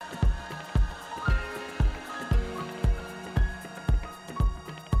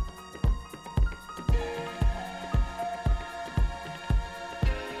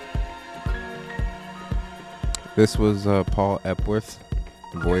This was Paul Epworth,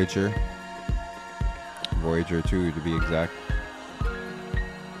 Voyager 2 to be exact.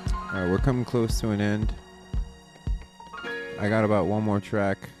 We're coming close to an end. I got about one more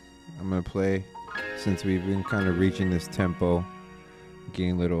track I'm going to play since we've been kind of reaching this tempo,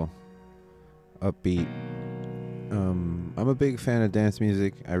 getting a little upbeat. I'm a big fan of dance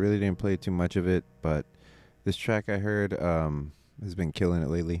music. I really didn't play too much of it, but this track I heard has been killing it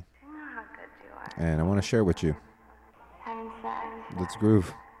lately. And I want to share with you. Let's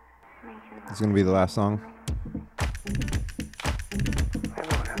groove. It's going to be the last song.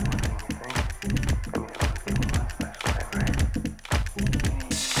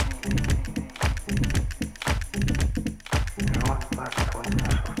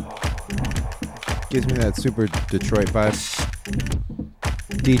 Gives me that super Detroit vibe.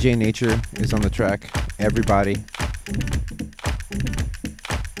 DJ Nature is on the track. Everybody.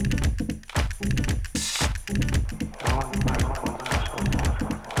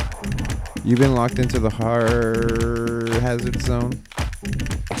 You've been locked into the hazard zone.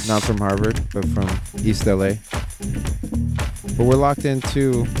 Not from Harvard, but from East LA. But we're locked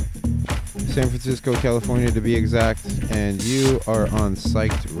into San Francisco, California to be exact. And you are on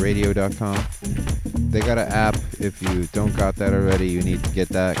psychedradio.com. They got an app. If you don't got that already, you need to get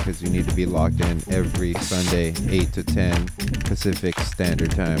that because you need to be logged in every Sunday, 8 to 10 Pacific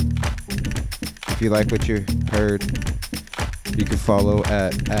Standard Time. If you like what you heard, you can follow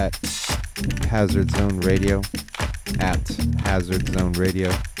at Hazard Zone Radio, at Hazard Zone Radio.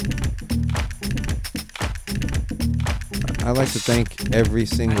 I'd like to thank every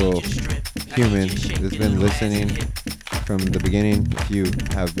single human that's been listening from the beginning, if you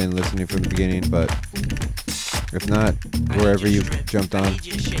have been listening from the beginning, but if not, wherever you jumped on.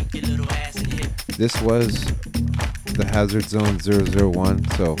 This was the Hazard Zone 001,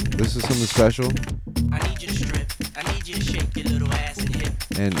 so this is something special.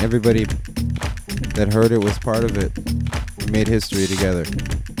 And everybody that heard it was part of it. We made history together.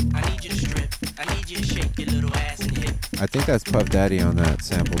 I think that's Puff Daddy on that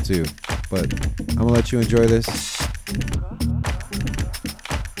sample too, but I'm gonna let you enjoy this.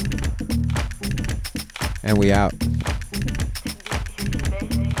 And we out.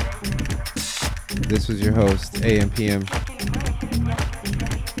 This was your host, AM/PM.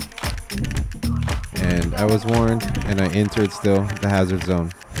 And I was warned, and I entered still the hazard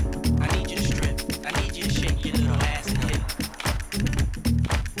zone.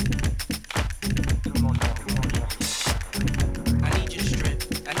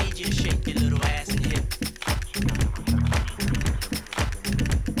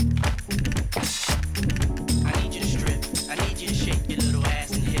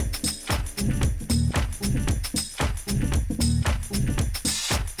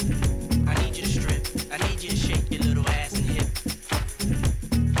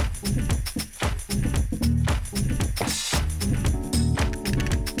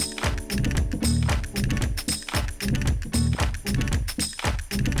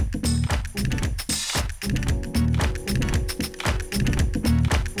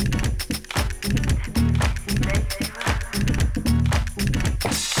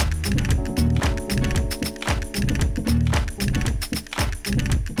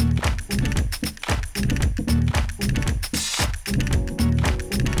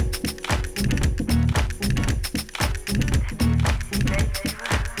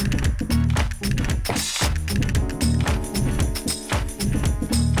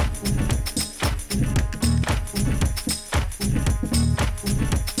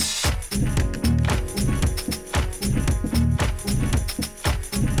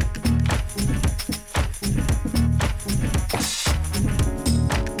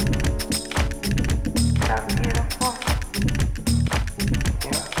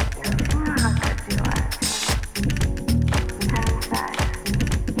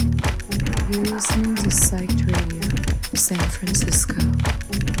 San Francisco.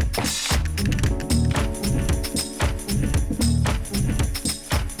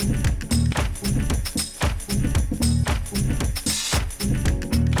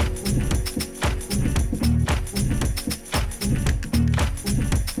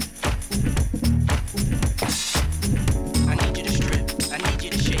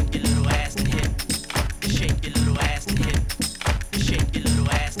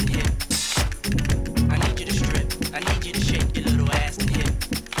 Shake your little ass and hip.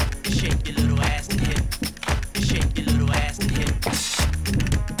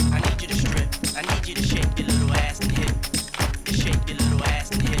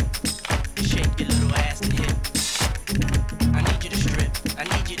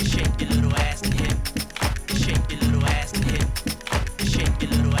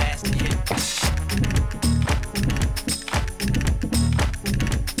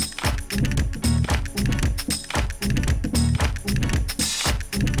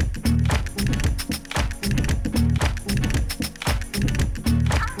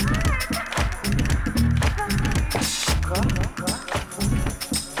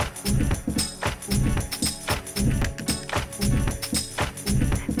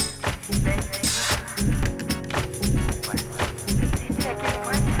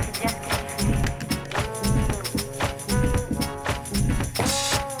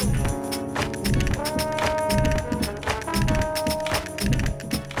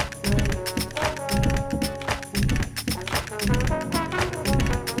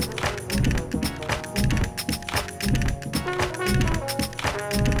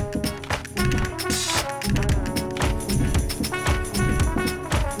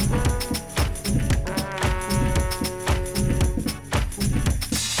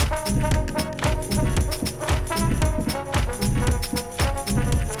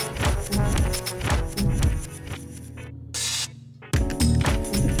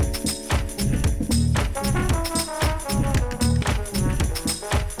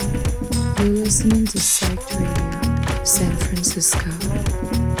 You're listening to Psych Radio, San Francisco.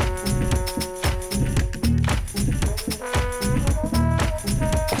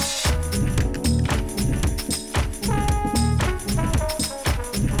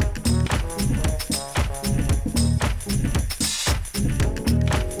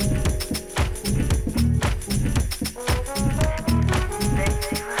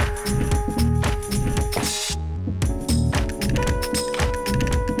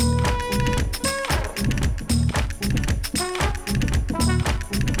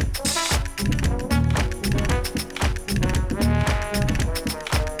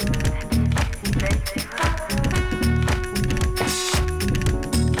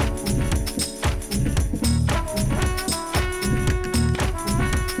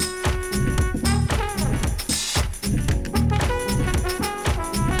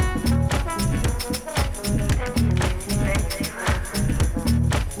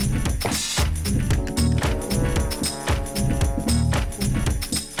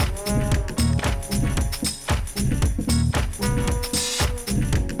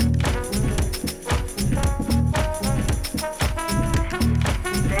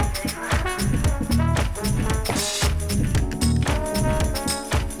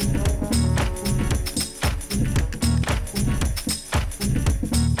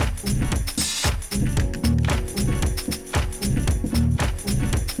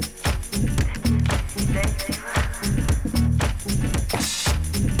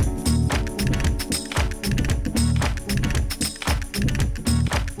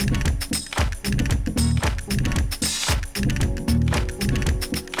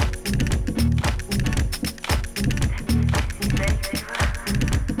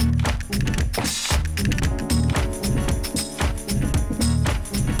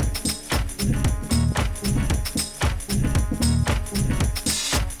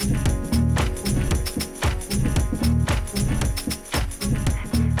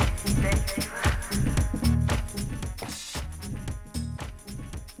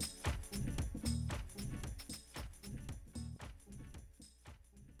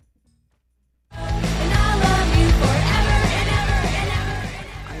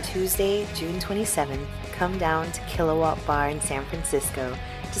 Tuesday, June 27th, come down to Kilowatt Bar in San Francisco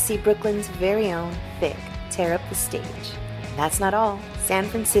to see Brooklyn's very own Fig tear up the stage. And that's not all. San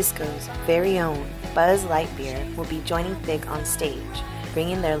Francisco's very own Buzz Lightyear will be joining Fig on stage,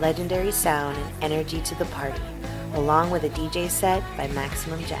 bringing their legendary sound and energy to the party, along with a DJ set by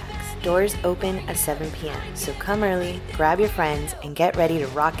Maximum Jax. Doors open at 7 p.m., so come early, grab your friends, and get ready to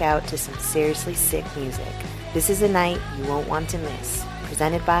rock out to some seriously sick music. This is a night you won't want to miss.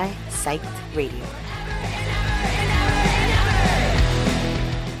 Presented by Psych Radio.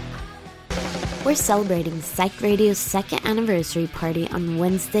 We're celebrating Psych Radio's second anniversary party on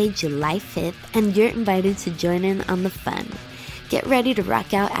Wednesday, July 5th, and you're invited to join in on the fun. Get ready to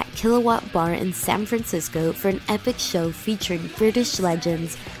rock out at Kilowatt Bar in San Francisco for an epic show featuring British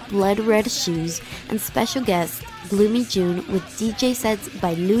legends, Blood Red Shoes, and special guest Gloomy June with DJ sets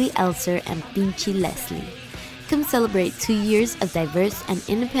by Louis Elser and Pinchy Leslie. Come celebrate 2 years of diverse and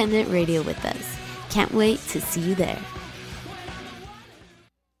independent radio with us. Can't wait to see you there.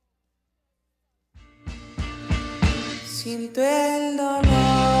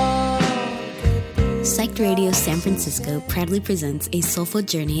 Psych Radio San Francisco proudly presents a soulful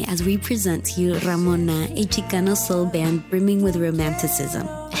journey as we present to you Ramona, a Chicano soul band brimming with romanticism.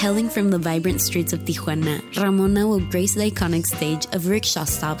 Hailing from the vibrant streets of Tijuana, Ramona will grace the iconic stage of Rickshaw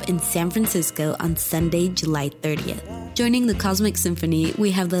Stop in San Francisco on Sunday, July 30th. Joining the Cosmic Symphony, we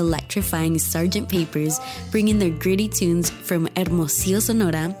have the electrifying Sgt. Papers bringing their gritty tunes from Hermosillo,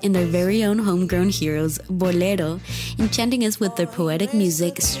 Sonora, and their very own homegrown heroes, Bolero, enchanting us with their poetic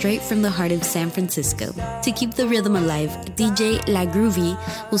music straight from the heart of San Francisco. To keep the rhythm alive, DJ La Groovy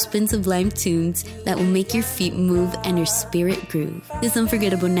will spin sublime tunes that will make your feet move and your spirit groove. This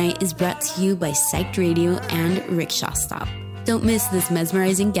unforgettable night is brought to you by Psyched Radio and Rickshaw Stop. Don't miss this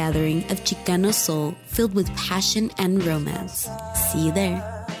mesmerizing gathering of Chicano soul filled with passion and romance. See you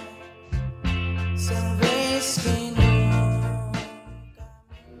there.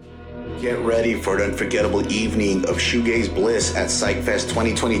 Get ready for an unforgettable evening of shoegaze bliss at PsychFest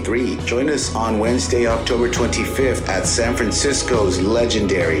 2023. Join us on Wednesday, October 25th at San Francisco's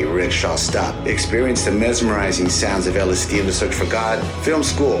legendary Rickshaw Stop. Experience the mesmerizing sounds of LSD and the Search for God, Film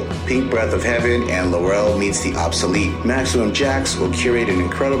School, Pink Breath of Heaven, and Laurel Meets the Obsolete. Maximum Jax will curate an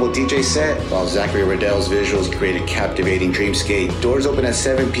incredible DJ set, while Zachary Riddell's visuals create a captivating dreamscape. Doors open at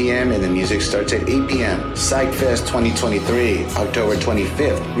 7 p.m. and the music starts at 8 p.m. PsychFest 2023, October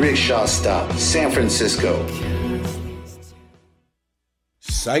 25th, Rickshaw Stop, San Francisco.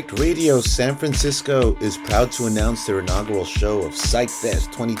 Psych Radio San Francisco is proud to announce their inaugural show of Psych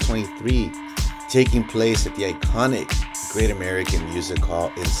Fest 2023, taking place at the iconic Great American Music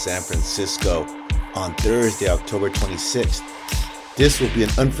Hall in San Francisco on Thursday, October 26th. This will be an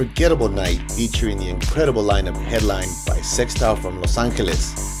unforgettable night featuring the incredible lineup headlined by Sextile from Los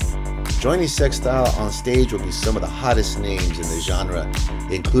Angeles. Joining Sextile on stage will be some of the hottest names in the genre,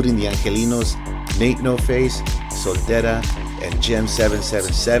 including the Angelinos, Nate No Face, Soltera, and Gem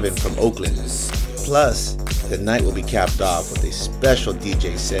 777 from Oakland. Plus, the night will be capped off with a special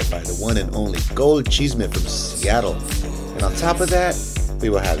DJ set by the one and only Gold Cheeseman from Seattle. And on top of that, we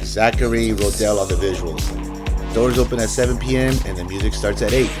will have Zachary Rodell on the visuals. Doors open at 7 p.m. and the music starts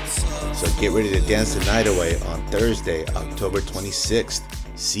at 8. So get ready to dance the night away on Thursday, October 26th.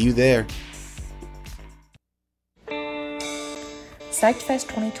 See you there. PsychFest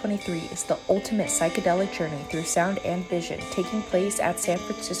 2023 is the ultimate psychedelic journey through sound and vision, taking place at San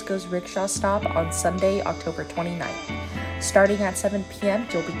Francisco's Rickshaw Stop on Sunday, October 29th. Starting at 7 p.m.,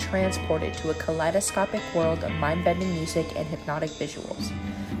 you'll be transported to a kaleidoscopic world of mind-bending music and hypnotic visuals.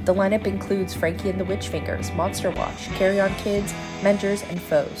 The lineup includes Frankie and the Witchfingers, Monster Watch, Carry On Kids, Mentors, and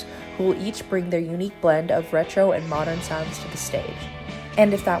Foes, who will each bring their unique blend of retro and modern sounds to the stage.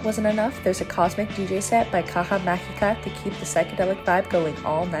 And if that wasn't enough, there's a cosmic DJ set by Caja Magica to keep the psychedelic vibe going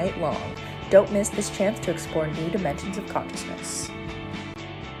all night long. Don't miss this chance to explore new dimensions of consciousness.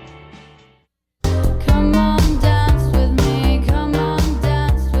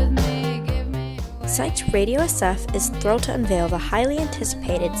 Psyched Radio SF is thrilled to unveil the highly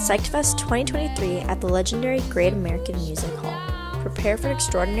anticipated PsychFest 2023 at the legendary Great American Music Hall. Prepare for an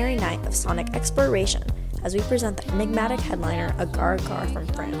extraordinary night of sonic exploration as we present the enigmatic headliner Agar Agar from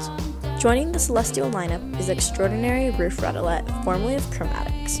France. Joining the celestial lineup is extraordinary Ruth Radelet, formerly of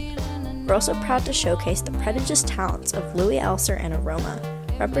Chromatics. We're also proud to showcase the prodigious talents of Louis Elser and Aroma,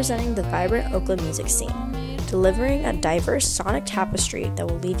 representing the vibrant Oakland music scene, delivering a diverse sonic tapestry that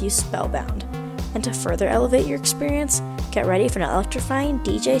will leave you spellbound. And to further elevate your experience, get ready for an electrifying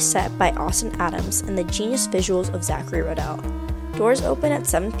DJ set by Austin Adams and the genius visuals of Zachary Rodell. Doors open at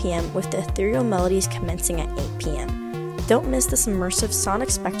 7 p.m. with the ethereal melodies commencing at 8 p.m. Don't miss this immersive sonic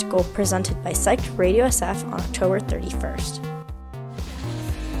spectacle presented by Psyched Radio SF on October 31st.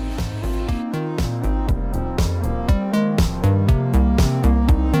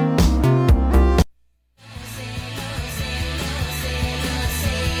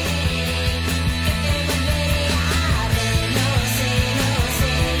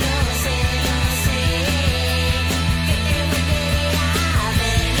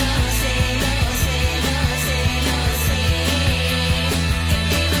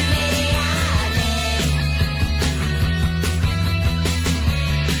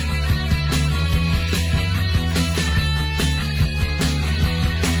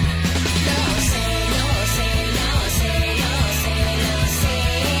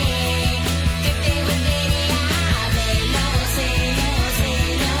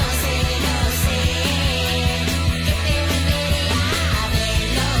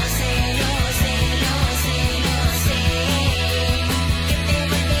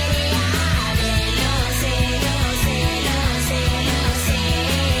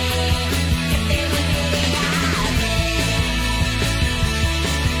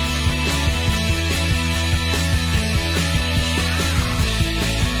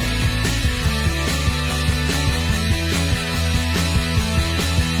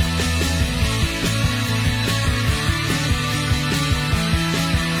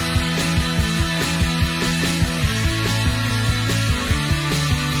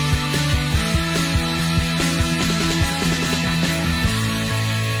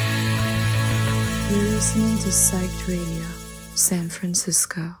 Listening to Psyched Radio, San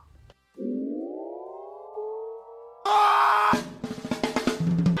Francisco.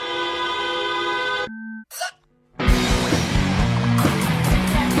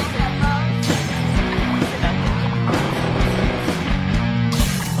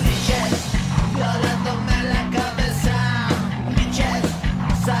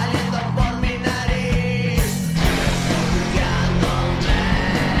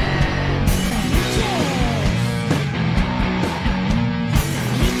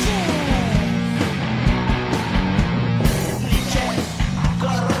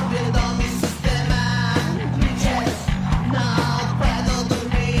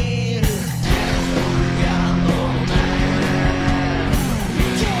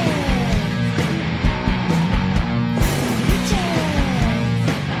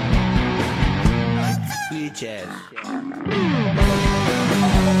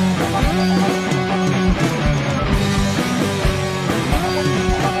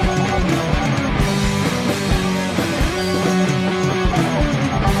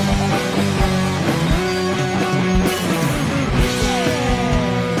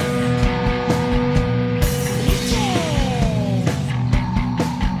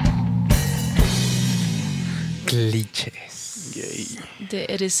 Caliches. Yay. De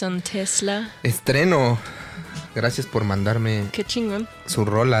Edison Tesla. Estreno. Gracias por mandarme. Qué chingón. Su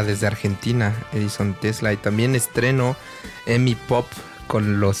rola desde Argentina, Edison Tesla. Y también estreno Emi Pop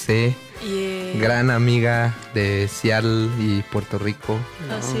con Lo Sé. Yeah. Gran amiga de Seattle y Puerto Rico.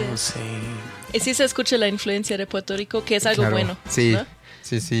 Así es. Sí. Y sí se escucha la influencia de Puerto Rico, que es algo bueno. Sí, ¿no?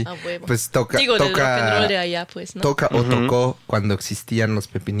 sí. A huevo. Pues toca del rock and roll de allá, pues, ¿no? Toca o tocó cuando existían los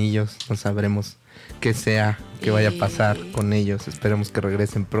pepinillos. No sabremos qué sea, qué vaya a pasar con ellos. Esperemos que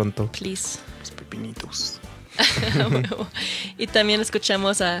regresen pronto. Please. Los pepinitos. Y también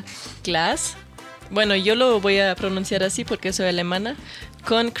escuchamos a Glass. Bueno, yo lo voy a pronunciar así porque soy alemana.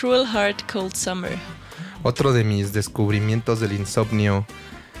 Con Cruel Heart, Cold Summer. Otro de mis descubrimientos del insomnio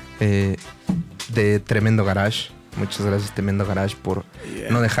de Tremendo Garage. Muchas gracias, Tremendo Garage, por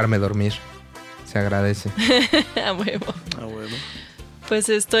no dejarme dormir. Se agradece. A huevo. A huevo. Pues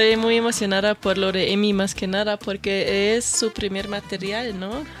estoy muy emocionada por lo de Emi más que nada porque es su primer material,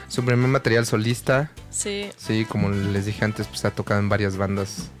 ¿no? Su primer material solista. Sí. Sí, como les dije antes, pues ha tocado en varias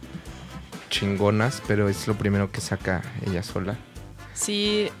bandas chingonas, pero es lo primero que saca ella sola.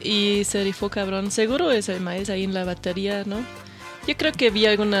 Sí, y se rifó cabrón. Seguro es el maíz ahí en la batería, ¿no? Yo creo que vi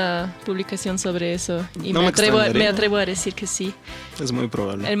alguna publicación sobre eso y no me atrevo a decir que sí. Es muy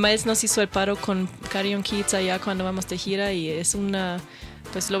probable. El maíz nos hizo el paro con Carrion Kids allá cuando vamos de gira y es una...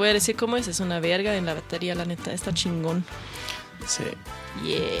 Pues lo voy a decir como es una verga en la batería, la neta, está chingón. Sí.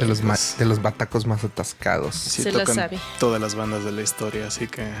 Yeah. De los batacos más atascados. Sí, se la sabe. Todas las bandas de la historia, así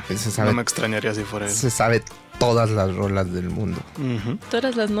que no me extrañaría si fuera él. Se sabe todas las rolas del mundo. Uh-huh.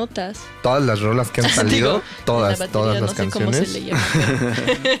 Todas las notas. Todas las rolas que han salido, Digo, todas las no canciones. Cómo se le llama,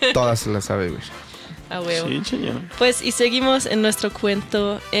 pero... Todas se las sabe, güey. Ah, huevo. Sí, señor. Pues y seguimos en nuestro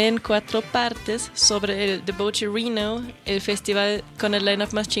cuento en 4 partes sobre el Debaucherino, el festival con el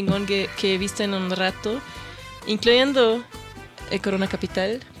line-up más chingón que he visto en un rato, incluyendo el Corona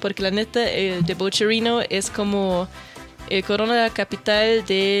Capital, porque la neta el Debaucherino es como el Corona Capital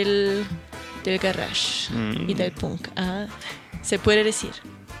del garage y del punk. Se puede decir.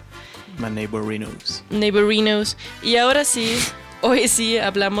 My Neighborinos. Neighborinos. Y ahora sí, hoy sí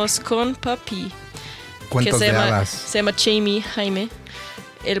hablamos con Puppy. Cuentos de hadas. Se llama Jaime,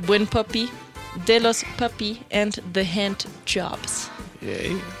 el buen Puppy de los Puppy and the Hand Jobs.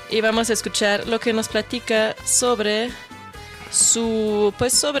 Yay. Y vamos a escuchar lo que nos platica sobre su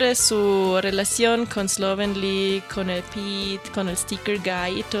relación con Slovenly, con el Pete, con el Sticker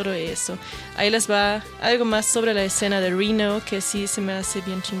Guy y todo eso. Ahí les va algo más sobre la escena de Reno que sí se me hace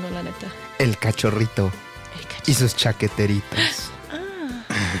bien chingón, la neta. El cachorrito. Y sus chaqueteritas.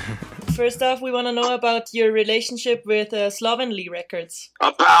 First off, we want to know about your relationship with Slovenly Records.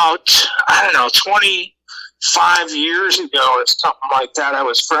 About, 25 years ago or something like that, I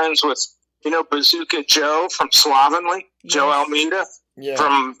was friends with, Bazooka Joe from Slovenly, yes. Joe Almeida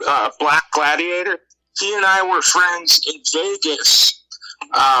from Black Gladiator. He and I were friends in Vegas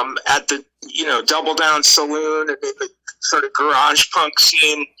at the, Double Down Saloon and in the sort of garage punk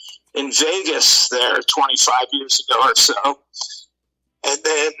scene in Vegas there 25 years ago or so. And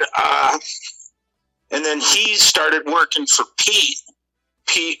then he started working for Pete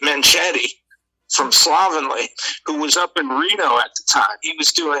Menchetti from Slovenly, who was up in Reno at the time. He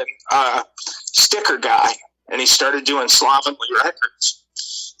was doing Sticker Guy, and he started doing Slovenly Records.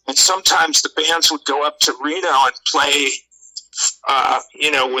 And sometimes the bands would go up to Reno and play,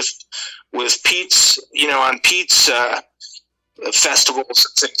 with Pete's, on Pete's festivals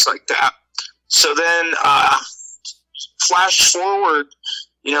and things like that. So then, fast forward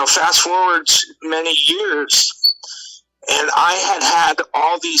many years, and I had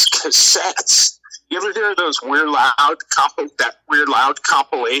all these cassettes. You ever hear those that Weird Loud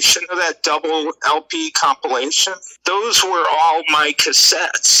compilation, or that double LP compilation? Those were all my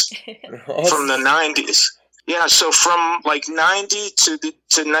cassettes from the 90s. Yeah, so from like 90 to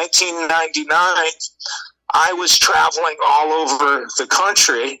 1999, I was traveling all over the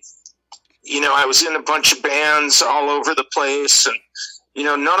country. I was in a bunch of bands all over the place, and,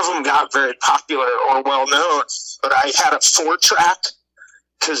 none of them got very popular or well known, but I had a 4-track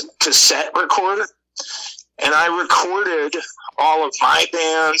cassette recorder, and I recorded all of my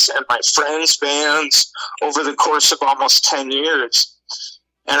bands and my friends' bands over the course of almost 10 years.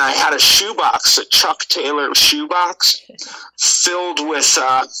 And I had a shoebox, a Chuck Taylor shoebox, filled with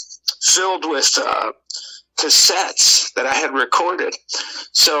cassettes that I had recorded.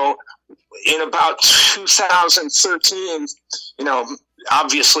 So in about 2013,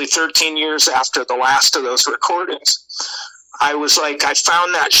 obviously 13 years after the last of those recordings, I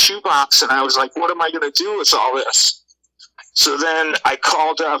found that shoebox and I was like, what am I going to do with all this? So then I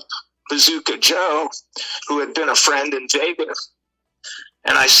called up Bazooka Joe, who had been a friend in Vegas.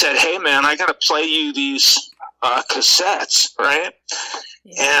 And I said, hey, man, I got to play you these cassettes, right?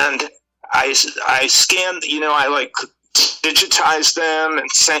 Yeah. And I scanned, I like digitized them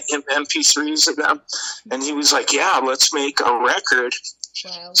and sent him MP3s of them. And he was like, yeah, let's make a record.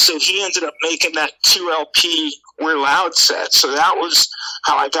 Wow. So he ended up making that 2 LP We're Loud set. So that was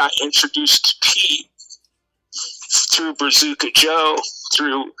how I got introduced to Pete, through Bazooka Joe,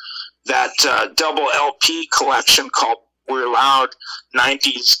 through that double LP collection called We're Loud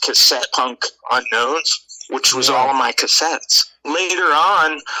 90s Cassette Punk Unknowns, which was all of my cassettes. Later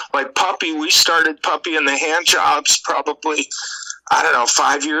on, like Puppy, we started Puppy and the Hand Jobs probably,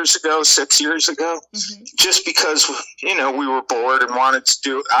 5 years ago, 6 years ago, just because, we were bored and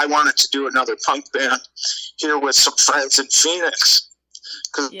I wanted to do another punk band here with some friends in Phoenix,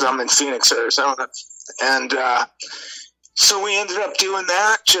 because I'm in Phoenix, Arizona. And so we ended up doing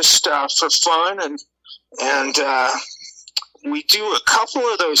that just for fun, and we do a couple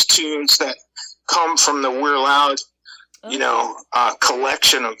of those tunes that come from the We're Loud,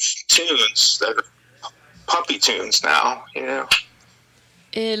 collection of tunes that are Puppy tunes now,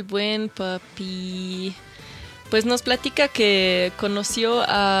 El buen Puppy. Pues nos platica que conoció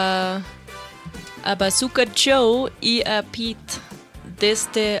a Bazooka Joe y a Pete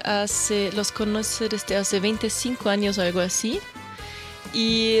los conoce desde hace 25 años o algo así.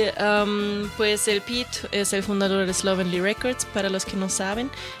 Y pues el Pete es el fundador de Slovenly Records, para los que no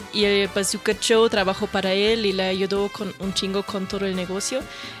saben, y el Bazooka Joe trabajó para él y le ayudó con un chingo con todo el negocio.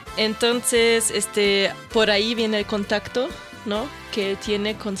 Entonces por ahí viene el contacto, ¿no?, que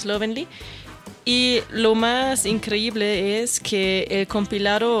tiene con Slovenly. Y lo más increíble es que el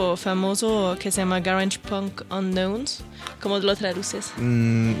compilado famoso que se llama Garage Punk Unknowns, ¿cómo lo traduces?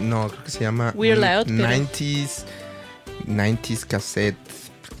 No, creo que se llama We're Loud, 90s Cassette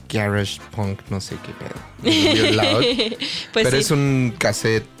Garage Punk, no sé qué pedo. We're Loud. Pues pero sí. Es un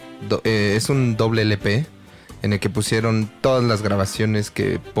cassette, es un doble LP en el que pusieron todas las grabaciones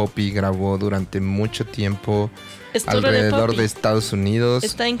que Poppy grabó durante mucho tiempo alrededor de Estados Unidos.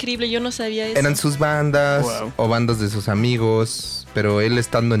 Está increíble, yo no sabía eso. Eran sus bandas o bandas de sus amigos, pero él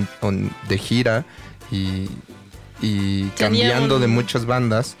estando de gira y cambiando de muchas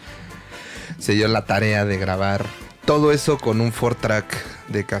bandas, se dio la tarea de grabar todo eso con un 4-track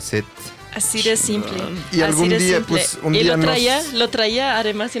de cassette. Así de simple. Y algún día, pues, un día lo traía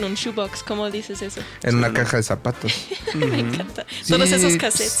además en un shoebox, ¿cómo dices eso? En una caja de zapatos. Me encanta. Todos esos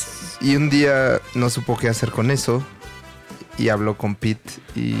cassettes. Y un día no supo qué hacer con eso y habló con Pete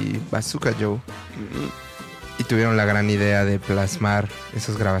y Bazooka Joe. Y tuvieron la gran idea de plasmar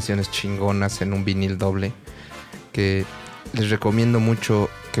esas grabaciones chingonas en un vinil doble, que les recomiendo mucho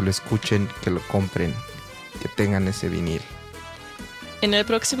que lo escuchen, que lo compren, que tengan ese vinil. En el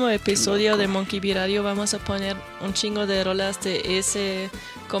próximo episodio de Monkeybee Radio vamos a poner un chingo de rolas de ese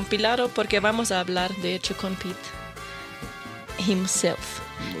compilado, porque vamos a hablar de hecho con Pete himself.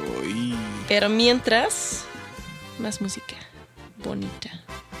 Pero mientras, más música bonita.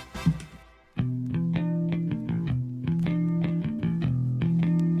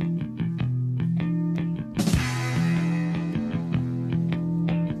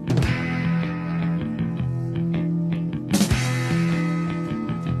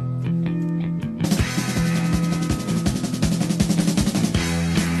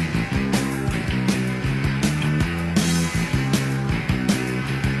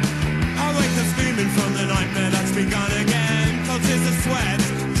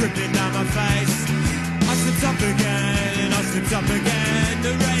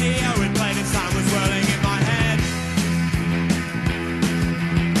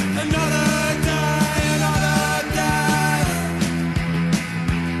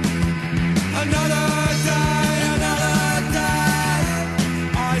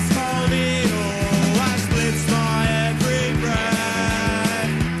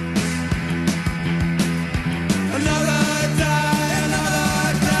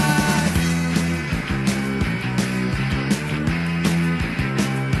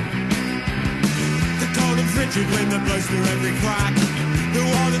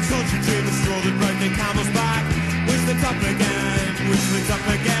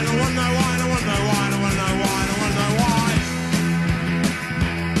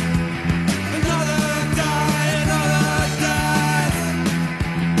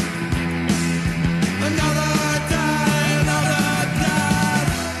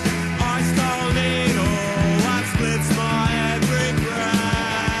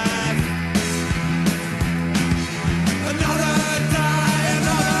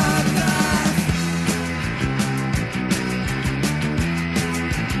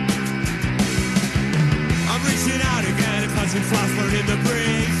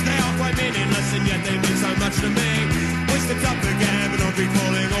 us, and yet they mean so much to me. We slipped up again, but don't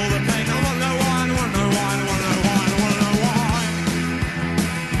recalling all the pain. I wanna know why, I wanna know why, I wanna know why, I wanna know why.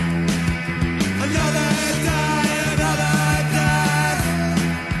 Another day, another day.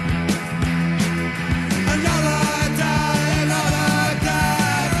 Another day, another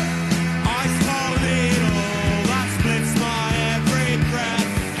day. Ice cold needle that splits my every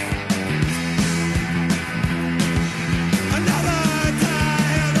breath. Another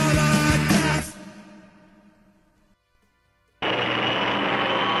day, another death.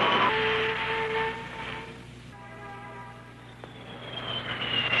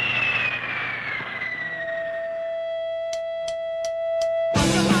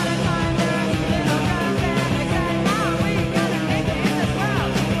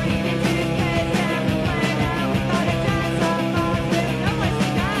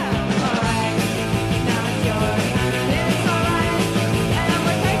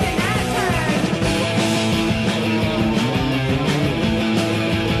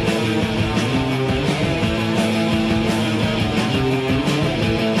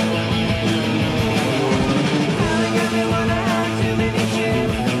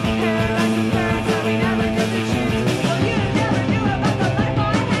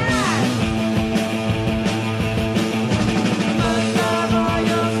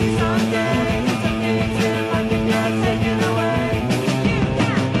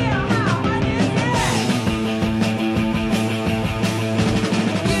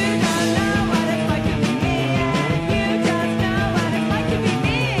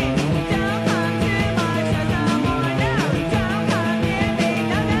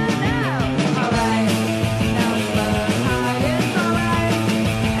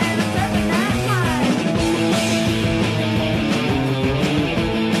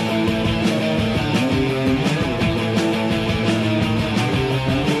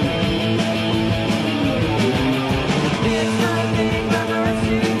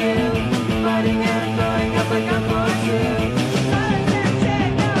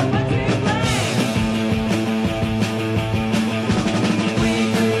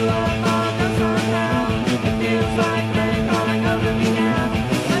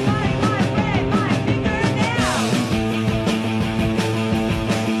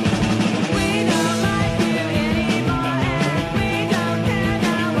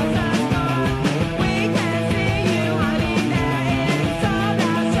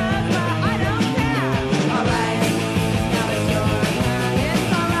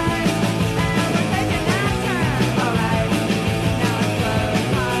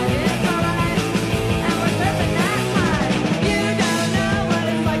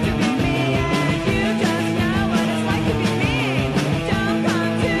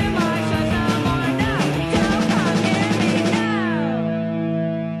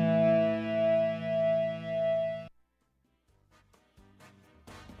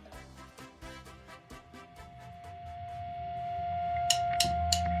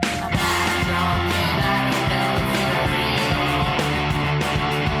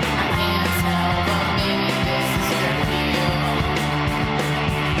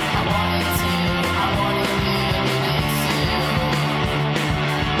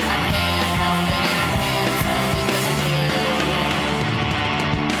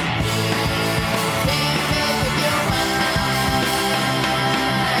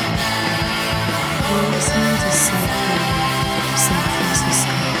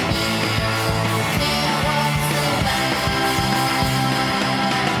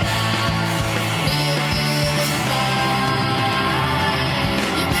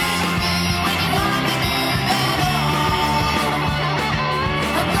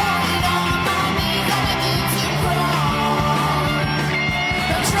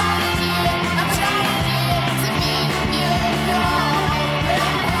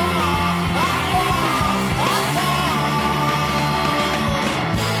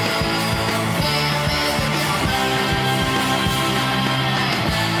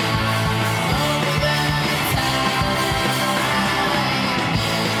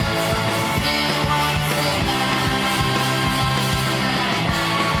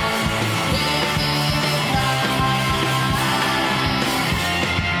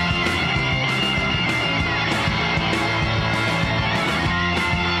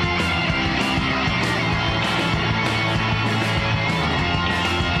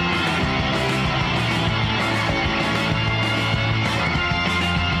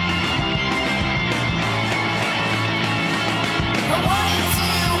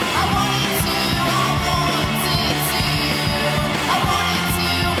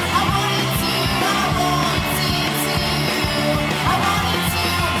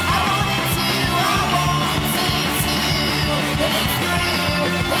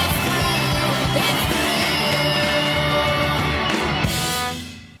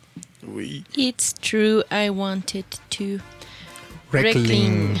 Uy. It's true, I wanted to.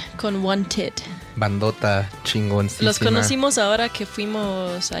 Reckling. Con Wanted. Bandota chingoncísima. Los conocimos ahora que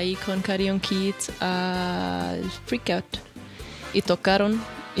fuimos ahí con Carrion Kids al Freakout. Y tocaron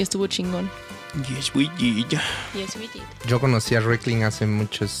y estuvo chingón. Yes, we did. Yes, we did. Yo conocí a Reckling hace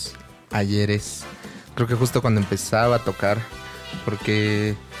muchos ayeres. Creo que justo cuando empezaba a tocar.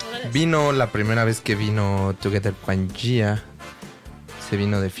 Porque vino la primera vez que vino Together Pangea. Se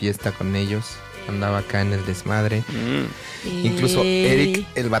vino de fiesta con ellos. Andaba acá en el desmadre. Incluso Eric,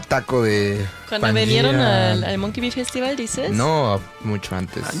 el bataco de Cuando Pangea, vinieron al Monkeybee Festival, ¿dices? No, mucho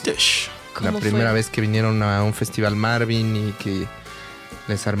antes. La primera vez que vinieron a un festival Marvin y que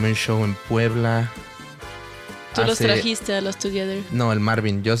les armé un show en Puebla. Tú los trajiste a los Together. No, el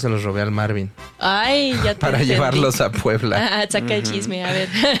Marvin. Yo se los robé al Marvin. Ay, ya te para entendí. Llevarlos a Puebla. Saca el chisme, a ver.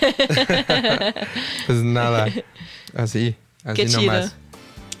 Pues nada. Así Qué nomás. chido.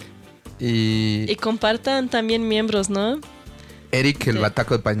 Y compartan también miembros, ¿no? Eric, el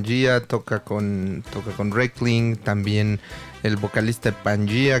bataco de Pangea, toca con Reckling. También el vocalista de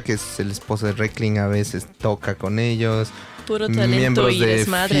Pangea, que es el esposo de Reckling, a veces toca con ellos. Puro talento miembros y de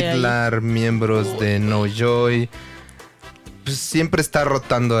desmadre Fiddler, ahí. miembros de No Joy. Pues siempre está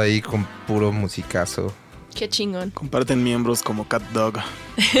rotando ahí con puro musicazo. Qué chingón. Comparten miembros como Cat Dog.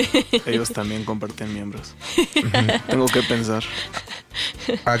 Ellos también comparten miembros. Tengo que pensar.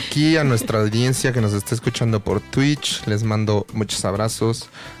 Aquí a nuestra audiencia que nos está escuchando por Twitch, les mando muchos abrazos.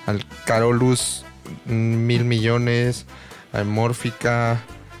 Al Carolus, 1,000 millones. A Mórfica,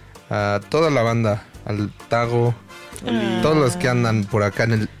 a toda la banda. Al Tago. Todos los que andan por acá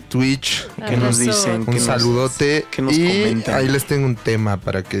en el Twitch. ¿Qué nos dicen? Un saludote. ¿Qué nos y comentan? ahí les tengo un tema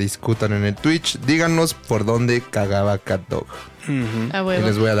para que discutan en el Twitch. Díganos por dónde cagaba Cat Dog. A Y huevo.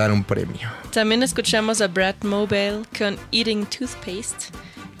 les voy a dar un premio. También escuchamos a Brad Mobile con Eating Toothpaste,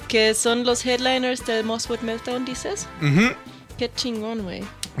 que son los headliners del Mosswood Meltdown, ¿dices? Qué chingón, güey.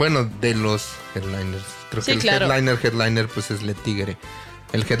 Bueno, de los headliners. Creo Sí, que el claro. headliner pues es Le Tigre.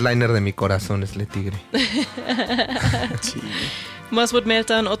 El headliner de mi corazón es Le Tigre. Sí. Mosswood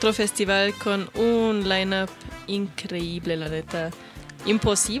Meltdown, otro festival con un lineup increíble, la neta.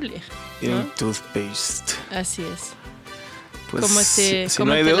 Imposible, Eating ¿no? Toothpaste. Así es. Pues Cómete si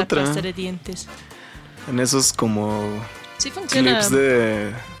no hay de la otra. pasta de dientes. En esos como Sí funciona. clips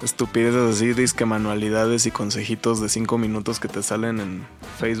de estupideces así, disque manualidades y consejitos de 5 minutos que te salen en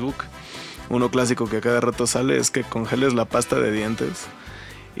Facebook. Uno clásico que a cada rato sale es que congeles la pasta de dientes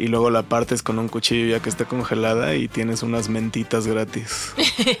y luego la partes con un cuchillo ya que esté congelada y tienes unas mentitas gratis.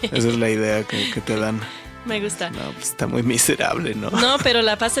 Esa es la idea que te dan. Me gusta. No, pues está muy miserable, ¿no? No, pero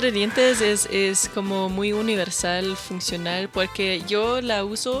la pasta de dientes es como muy universal, funcional, porque yo la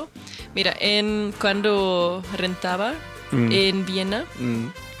uso, mira, cuando rentaba en Viena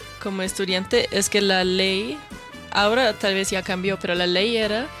como estudiante, es que la ley, ahora tal vez ya cambió, pero la ley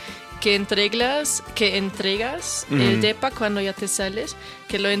era que entregas el depa cuando ya te sales,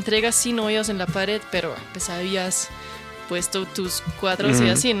 que lo entregas sin hoyos en la pared, pero pues habías puesto tus cuadros y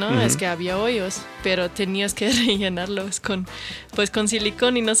así, ¿no? Es que había hoyos, pero tenías que rellenarlos con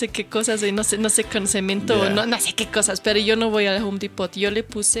silicón y no sé qué cosas, y no sé con cemento, no sé qué cosas, pero yo no voy al Home Depot, yo le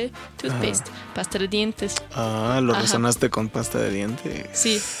puse toothpaste, pasta de dientes. Lo resonaste con pasta de dientes.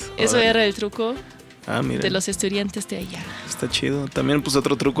 Sí, eso era el truco mira. de los estudiantes de allá. Está chido. También pues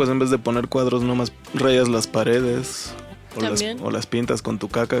otro truco es en vez de poner cuadros nomás rayas las paredes o las pintas con tu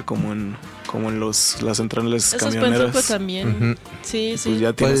caca como en las centrales Eso camioneras. es buen truco también. Sí, sí. Pues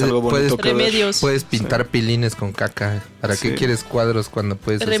ya tienes algo bonito que ver. Remedios. Puedes pintar pilines con caca. ¿Para qué quieres cuadros cuando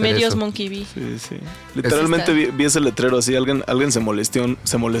puedes hacer Remedios eso? Monkeybee. Sí. Literalmente vi ese letrero así. Alguien se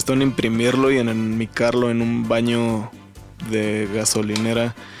molestó en imprimirlo y en enmicarlo en un baño de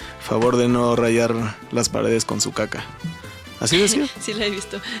gasolinera. Favor de no rayar las paredes con su caca. ¿Así decía? Sí, la he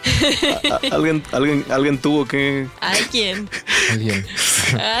visto. Alguien tuvo que... Alguien.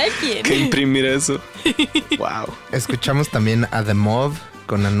 que imprimir eso. Wow. Escuchamos también a The Mob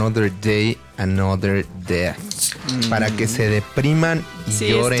con Another Day, Another Death. Para que se depriman y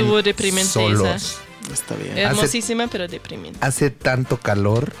lloren estuvo deprimente solos. esa. Está bien. Hermosísima, pero deprimente. Hace tanto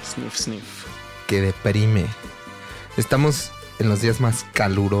calor Sniff. que deprime. Estamos en los días más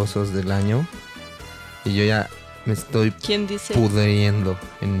calurosos del año y yo ya me estoy ¿Quién dice? pudriendo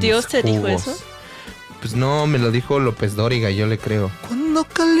en ¿Dios mis te dijo jugos. eso? Pues no, me lo dijo López Dóriga, yo le creo. Cuando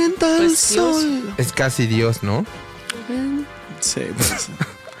calienta el sol. Es casi Dios, ¿no? Sí, pues.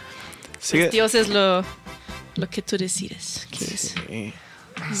 Pues Dios es lo que tú decides. ¿Qué es?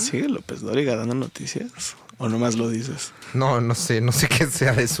 ¿Sigue López Dóriga dando noticias? ¿O nomás lo dices? No sé qué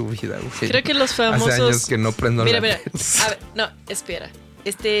sea de su vida. Güey. Creo que los famosos... Hace años que no prendo Mira, la mira. tele. A ver, no, espera.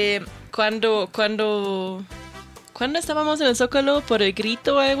 Cuando estábamos en el Zócalo por el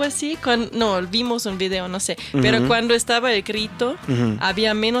grito o algo así, no, vimos un video, no sé, pero cuando estaba el grito,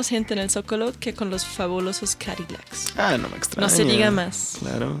 había menos gente en el Zócalo que con los fabulosos Cadillacs. Ah, no me extraña. No se diga más.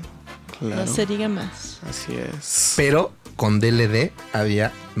 Claro. No se diga más. Así es. Pero con DLD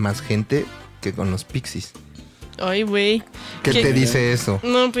había más gente que con los Pixies. Ay, güey. ¿Qué te dice eso?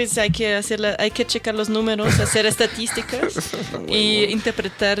 No, pues hay que checar los números, hacer estadísticas y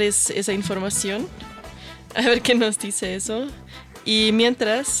interpretar esa información. A ver qué nos dice eso. Y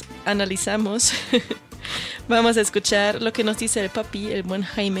mientras analizamos, vamos a escuchar lo que nos dice el papi, el buen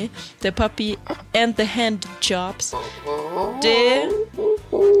Jaime, de Papi and the Hand Jobs,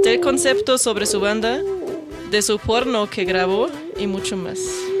 del concepto sobre su banda, de su porno que grabó y mucho más.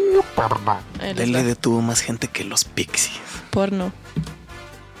 DLD tuvo más gente que los Pixies. Porno.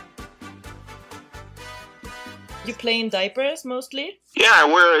 You play in diapers mostly? Yeah, I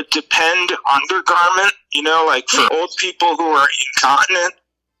wear a Depend undergarment, like for old people who are incontinent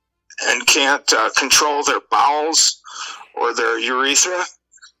and can't control their bowels or their urethra.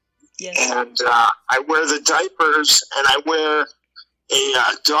 Yes. And I wear the diapers, and I wear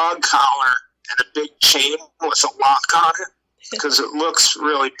a dog collar and a big chain with a lock on it because it looks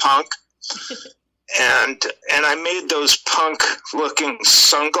really punk. And I made those punk-looking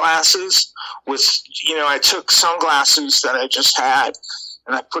sunglasses with, I took sunglasses that I just had,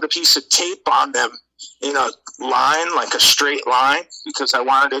 and I put a piece of tape on them in a line, like a straight line, because I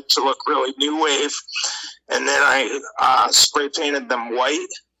wanted it to look really new wave. And then I spray painted them white,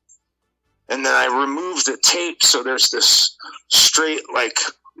 and then I removed the tape, so there's this straight,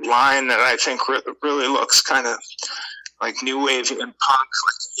 line that I think really looks kind of like new wave and punk,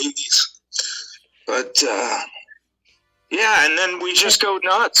 like the 80s. But, yeah, and then we just go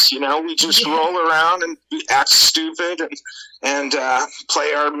nuts, we just roll around and act stupid and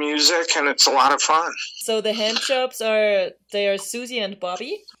play our music, and it's a lot of fun. So the hand jobs they are Susie and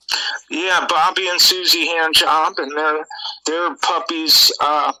Bobby? Yeah, Bobby and Susie hand job, and they're Puppy's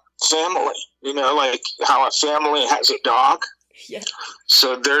family, like how a family has a dog. Yeah.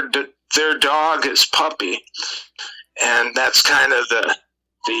 So their dog is Puppy, and that's kind of the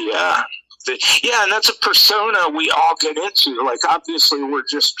and that's a persona we all get into. Like, obviously, we're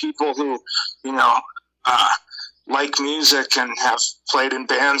just people who, like music and have played in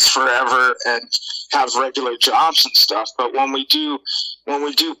bands forever and have regular jobs and stuff. But when we do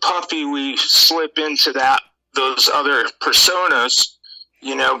Puppy, we slip into those other personas,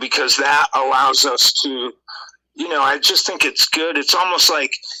 because that allows us to, I just think it's good. It's almost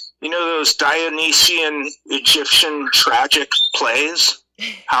like, those Dionysian Egyptian tragic plays,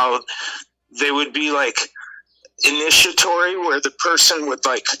 how they would be like initiatory, where the person would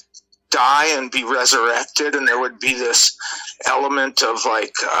die and be resurrected, and there would be this element of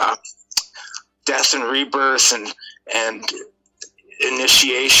death and rebirth and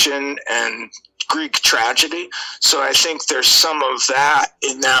initiation and Greek tragedy. So I think there's some of that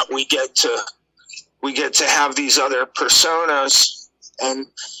in that we get to have these other personas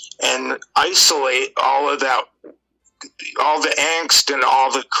and isolate all of that, all the angst and all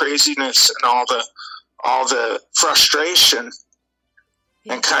the craziness and all the frustration,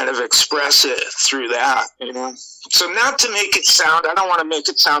 and kind of express it through that, So not to make it sound, I don't want to make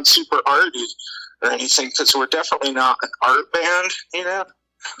it sound super arty or anything, because we're definitely not an art band,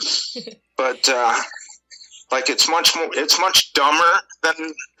 But it's much dumber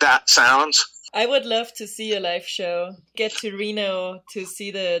than that sounds. I would love to see a live show. Get to Reno to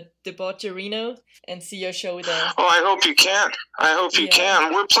see the Debauchery Reno and see your show there. Oh, I hope you can.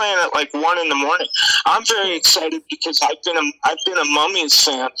 We're playing at 1 a.m. I'm very excited because I've been a Mummies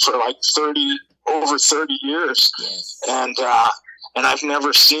fan for over 30 years. Yes. And I've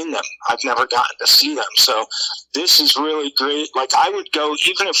never seen them. I've never gotten to see them. So this is really great. I would go,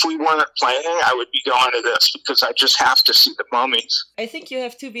 even if we weren't playing, I would be going to this because I just have to see the Mummies. I think you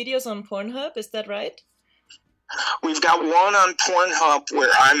have 2 videos on Pornhub. Is that right? We've got one on Pornhub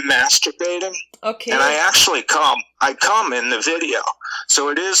where I'm masturbating. Okay. And I actually come. I come in the video. So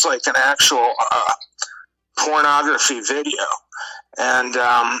it is like an actual pornography video. And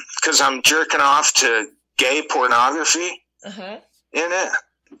because I'm jerking off to gay pornography. Uh-huh. In it.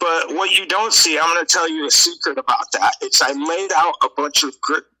 But what you don't see, I'm going to tell you a secret about that. It's I laid out a bunch of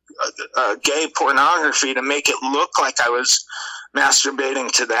gay pornography to make it look like I was masturbating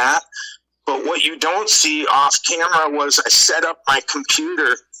to that. But what you don't see off camera was I set up my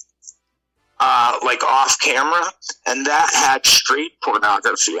computer off camera, and that had straight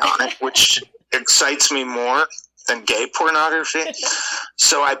pornography on it, which excites me more than gay pornography.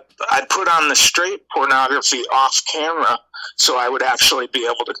 So I put on the straight pornography off camera so I would actually be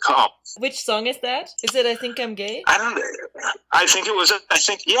able to come. Which song is that? Is it I Think I'm Gay? I don't know. I think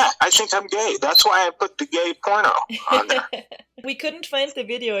I'm gay. That's why I put the gay porno on there. We couldn't find the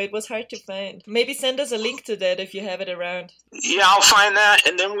video. It was hard to find. Maybe send us a link to that if you have it around. Yeah, I'll find that.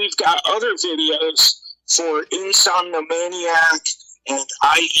 And then we've got other videos for Insomnomaniac and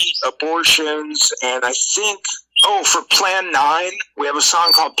I Eat Abortions. And I think, for Plan 9, we have a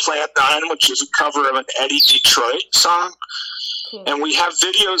song called Plan 9, which is a cover of an Eddie Detroit song. Cool. And we have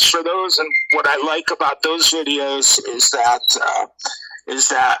videos for those. And what I like about those videos is that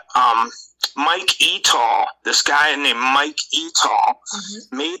Mike Etall, this guy named Mike Etall,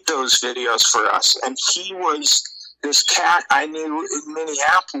 made those videos for us. And he was this cat I knew in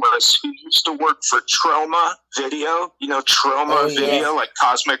Minneapolis who used to work for Troma Video. You know, Troma Video, like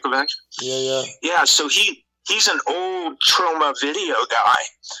Cosmic Event? Yeah, so he's an old Troma Video guy.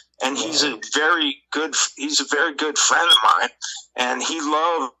 And he's a very good friend of mine. And he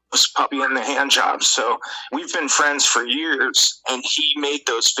loves Puppy and the Handjobs. So we've been friends for years, and he made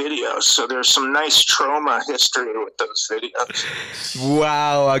those videos. So there's some nice trauma history with those videos.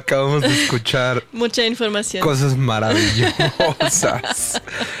 Wow, acabamos de escuchar mucha información. Cosas maravillosas.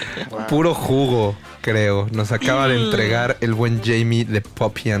 Wow. Puro jugo, creo. Nos acaba de entregar el buen Jamie de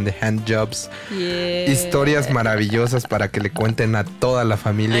Puppy and the Handjobs. Yeah. Historias maravillosas para que le cuenten a toda la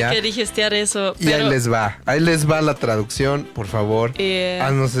familia. Hay que digestear eso. Y ahí les va la traducción, por favor.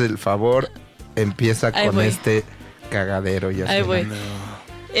 Haznos el favor, empieza con este cagadero. Ya ahí voy.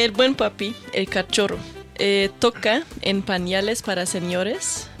 El buen papi, el cachorro, toca en pañales para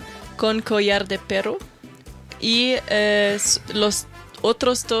señores, con collar de perro, y los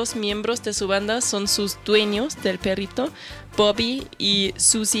otros dos miembros de su banda son sus dueños del perrito, Bobby y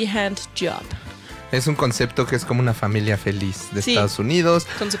Susie Handjob. Es un concepto que es como una familia feliz de Estados Unidos.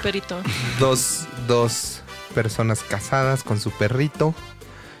 Con su perrito. Dos personas casadas con su perrito.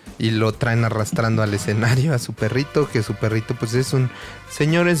 Y lo traen arrastrando al escenario a su perrito. Que su perrito pues es un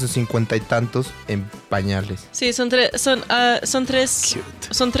señor en sus 50 y tantos en pañales. Sí, son tres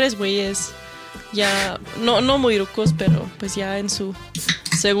güeyes. Ya, no muy rucos, pero pues ya en su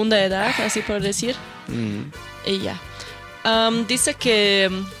segunda edad, así por decir. Y ya. Dice que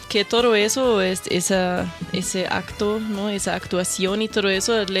todo eso, ese acto, ¿no? Esa actuación y todo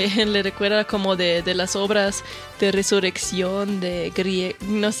eso le recuerda como de las obras de resurrección de Greece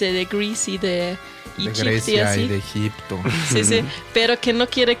y de Grecia y de Egipto. Sí, pero que no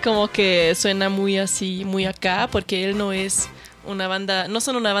quiere como que suena muy así, muy acá, porque él no es una banda, no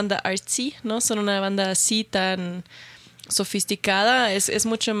son una banda artsy, no son una banda así tan sofisticada, es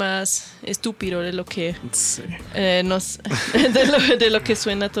mucho más estúpido de lo que de lo que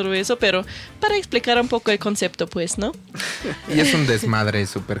suena todo eso, pero para explicar un poco el concepto, pues, ¿no? Y es un desmadre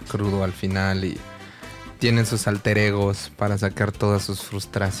súper crudo al final, y tienen sus alter egos para sacar todas sus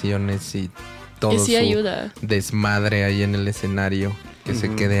frustraciones y todo sí su ayuda. Desmadre ahí en el escenario, que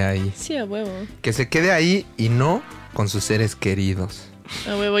se quede ahí. Sí, a huevo. Que se quede ahí y no con sus seres queridos.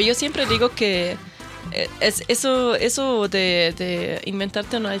 A huevo, yo siempre digo que eso de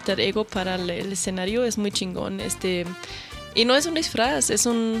inventarte un alter ego para el escenario es muy chingón. Y no es un disfraz, es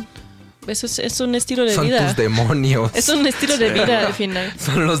un estilo de vida. Son tus demonios. Es un estilo de vida al final.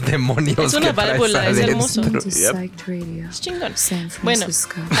 Son los demonios. Es una válvula, es hermoso. Yep. Es chingón. Bueno,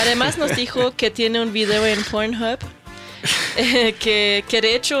 además nos dijo que tiene un video en Pornhub que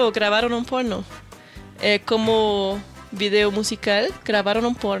de hecho grabaron un porno. Como video musical, grabaron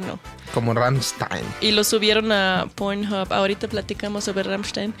un porno. Como Rammstein. Y lo subieron a Pornhub. Ahorita platicamos sobre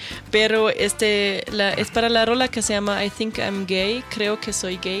Rammstein. Pero es para la rola que se llama I Think I'm Gay. Creo que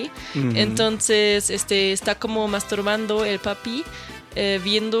soy gay. Entonces está como masturbando el papi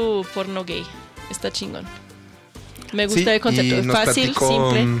viendo porno gay. Está chingón. Me gusta el concepto. Es fácil,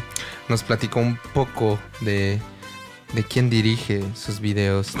 simple. Nos platicó un poco de quién dirige sus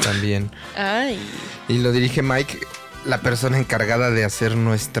videos también. Ay. Y lo dirige Mike, la persona encargada de hacer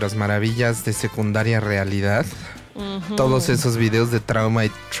nuestras maravillas de secundaria realidad. Todos esos videos de Trauma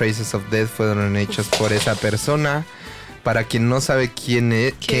y Traces of Death fueron hechos por esa persona. Para quien no sabe quién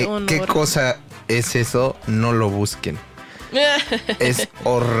es, qué cosa es eso, no lo busquen. Es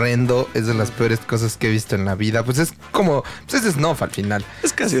horrendo, es de las peores cosas que he visto en la vida. Pues es como, es snuff al final.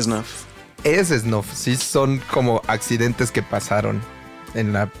 Es casi snuff. Es snuff, sí, son como accidentes que pasaron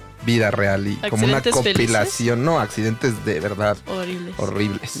en la vida real y como una compilación. ¿Felices? No, accidentes de verdad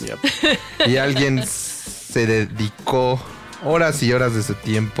horribles. Yep. Y alguien se dedicó horas y horas de su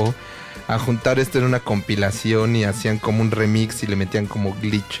tiempo a juntar esto en una compilación y hacían como un remix y le metían como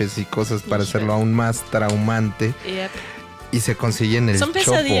glitches y cosas para hacerlo aún más traumante. Yep. Y se consiguen el Son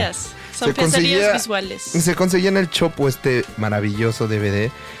pesadillas. Son pesadillas visuales. Se conseguía en el Chopo este maravilloso DVD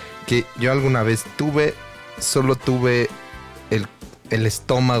que yo alguna vez solo tuve el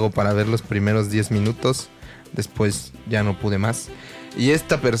estómago para ver los primeros 10 minutos. Después ya no pude más. Y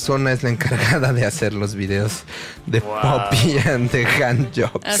esta persona es la encargada de hacer los videos de Poppy and the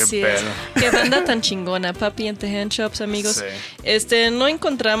Handjobs. Así es. Qué banda tan chingona, Poppy and the Handjobs, amigos. Sí. No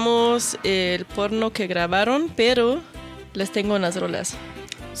encontramos el porno que grabaron, pero les tengo unas rolas.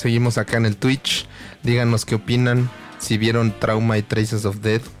 Seguimos acá en el Twitch. Díganos qué opinan, si vieron Trauma y Traces of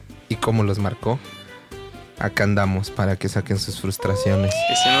Death y cómo los marcó. Acá andamos para que saquen sus frustraciones.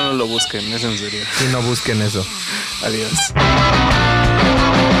 Y si no, no lo busquen, es en serio. Si no, busquen eso. Adiós.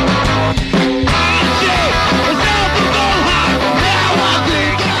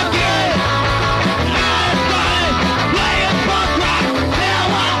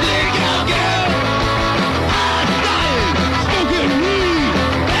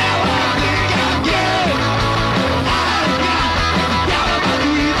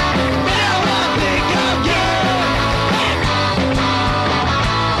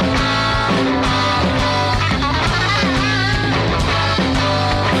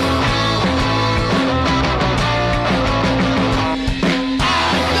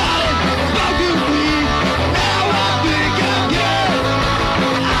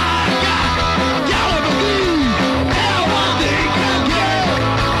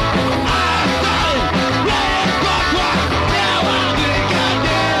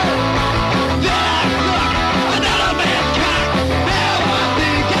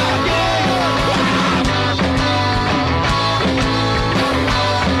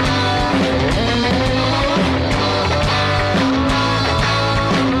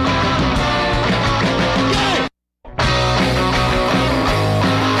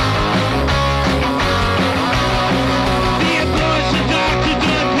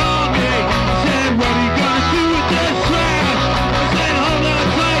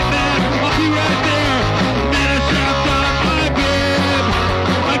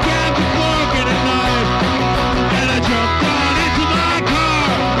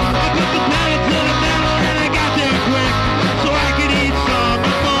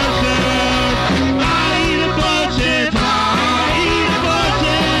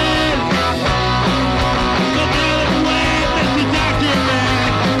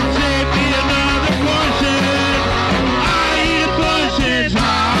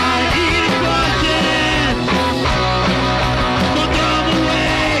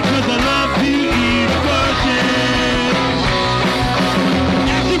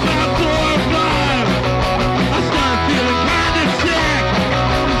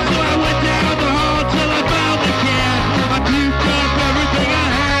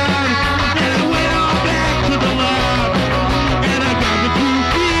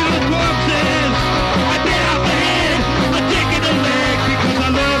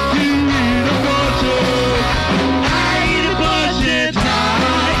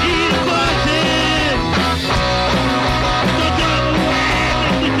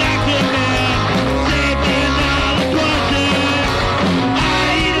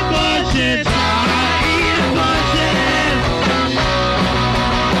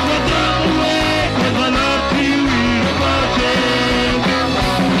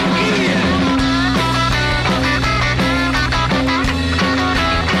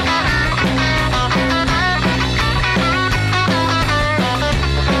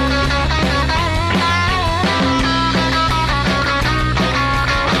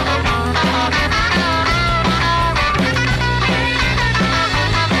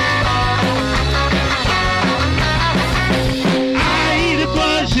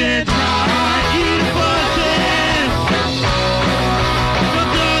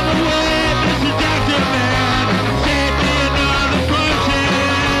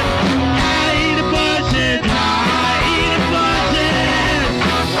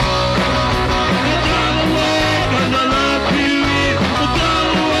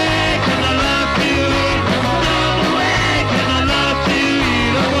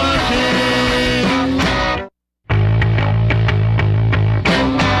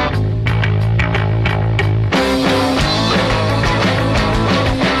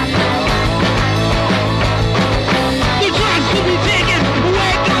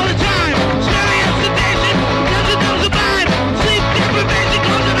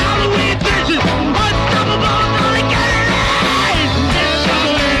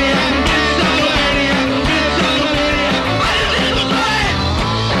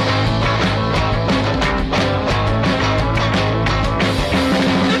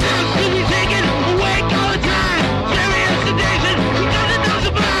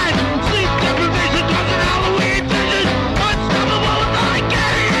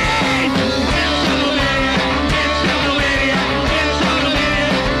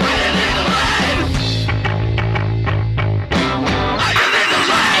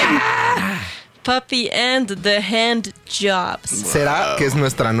 Puppy and the Hand Jobs. ¿Será que es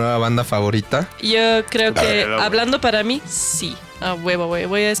nuestra nueva banda favorita? Yo creo que, hablando para mí, sí. A huevo, güey.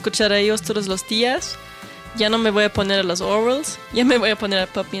 Voy a escuchar a ellos todos los días. Ya no me voy a poner a los Orwells. Ya me voy a poner a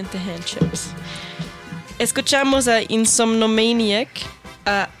Puppy and the Hand Jobs. Escuchamos a Insomnomaniac,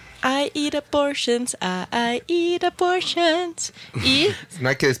 a I eat abortions, I eat abortions. Y No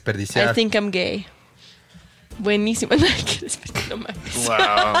hay que desperdiciar. I think I'm gay. Buenísimo. No hay que desperdiciar, no mames.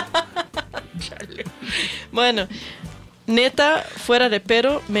 Wow. Chale. Bueno, neta, fuera de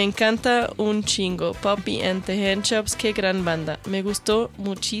pero, me encanta un chingo. Puppy and the Handjobs, qué gran banda. Me gustó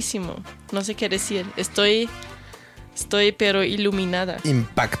muchísimo. No sé qué decir. Estoy pero iluminada.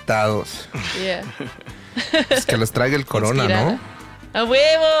 Impactados. Yeah. Pues que los traiga el corona, Inspirada. ¿no? ¡A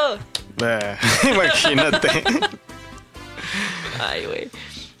huevo! Imagínate. Ay, güey.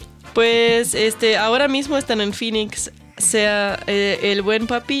 Pues ahora mismo están en Phoenix. El buen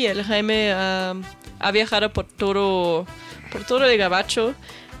papi, el Jaime, ha viajado por todo el gabacho.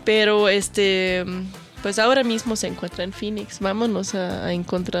 Pero pues ahora mismo se encuentra en Phoenix. Vámonos a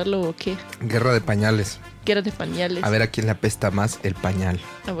encontrarlo o qué. Guerra de pañales. Guerra de pañales. A ver a quién le apesta más el pañal.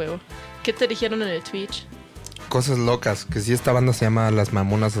 A huevo. ¿Qué te dijeron en el Twitch? Cosas locas. Que sí, esta banda se llama Las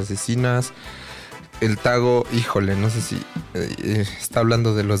Mamonas Asesinas. El Tago, híjole, no sé si está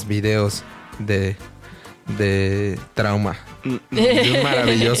hablando de los videos de Trauma. De un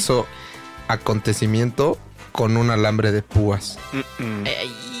maravilloso acontecimiento con un alambre de púas.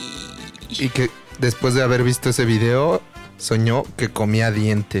 Y que después de haber visto ese video, soñó que comía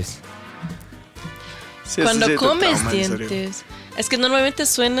dientes. Sí, Cuando sí, comes trauma, en serio. dientes. Es que normalmente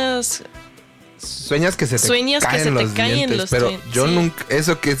sueñas que se te caen los dientes, los pero dientes, yo sí. nunca...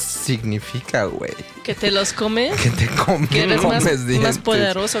 ¿Eso qué significa, güey? que te los comes. Que te Que eres comes dientes. más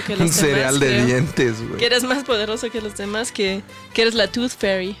poderoso que los Un demás. cereal de creo. dientes, güey. Que eres más poderoso que los demás, que eres la Tooth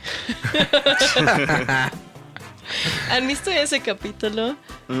Fairy. ¿Han visto ese capítulo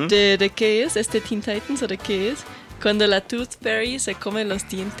de qué es? ¿Teen Titans o de qué es? Cuando la Tooth Fairy se come los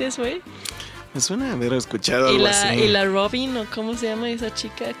dientes, güey. Me suena haber escuchado Y algo la, así. y la Robin, o cómo se llama esa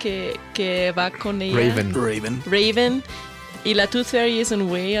chica que va con ella. Raven. Y la Tooth Fairy es un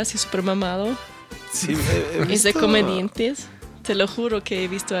güey así súper mamado. Sí, Y se come dientes. Te lo juro que he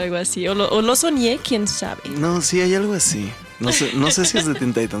visto algo así. O lo soñé, quién sabe. No, sí, hay algo así. No sé si es de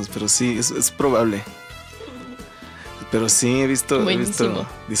Teen Titans, pero sí, es probable. Pero sí, he visto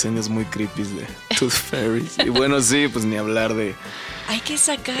diseños muy creepy de Tooth Fairies. Y bueno, sí, pues ni hablar de Hay que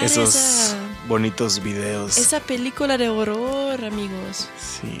sacar esos bonitos videos. esa película de horror, amigos.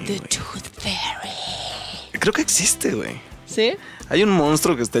 Sí, The güey. Tooth Fairy. Creo que existe, güey. ¿Sí? Hay un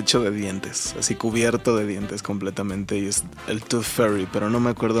monstruo que está hecho de dientes, así cubierto de dientes completamente, y es el Tooth Fairy, pero no me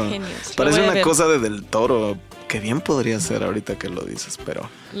acuerdo. Genios. Parece Lo voy a una ver. cosa de Del Toro, que bien podría ser ahorita que lo dices, pero...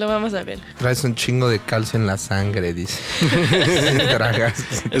 Lo vamos a ver. Traes un chingo de calcio en la sangre, dice. Tragas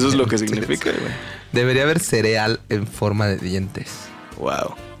Eso es lo que dientes. significa, güey. Debería haber cereal en forma de dientes.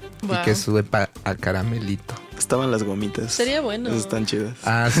 Wow. Wow. Y que sepa a caramelito. Estaban las gomitas. Sería bueno. Esas están chidas.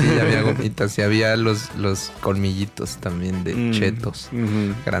 Ah, sí, había gomitas. Y había los colmillitos también de chetos.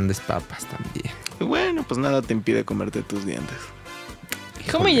 Grandes papas también. Y bueno, pues nada te impide comerte tus dientes.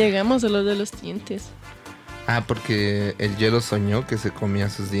 ¿Cómo llegamos a lo de los dientes? Ah, porque el hielo soñó que se comía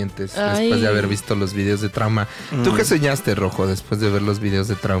sus dientes Ay. después de haber visto los videos de Trauma. ¿Tú qué soñaste, Rojo, después de ver los videos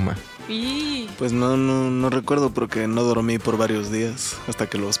de Trauma? Y... Pues no recuerdo porque no dormí por varios días hasta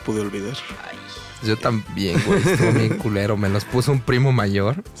que los pude olvidar. Yo también, güey. Estuvo bien culero. Me los puso un primo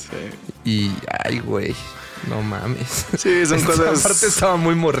mayor. Sí. Y, ay, güey. No mames. Sí, son cosas. Aparte estaba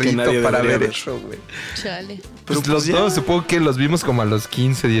muy morrito nadie para debería ver ver. eso, güey. Chale. Pues los dos, supongo que los vimos como a los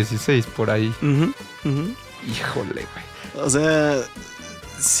 15, 16, por ahí. Híjole, güey. O sea,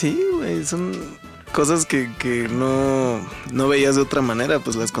 sí, güey, son cosas que no veías de otra manera,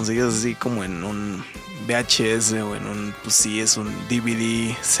 pues las conseguías así como en un VHS o en un, pues sí, es un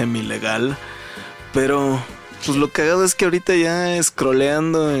DVD semi-legal. Pero, pues lo cagado es que ahorita ya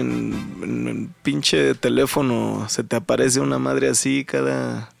scrolleando en pinche teléfono se te aparece una madre así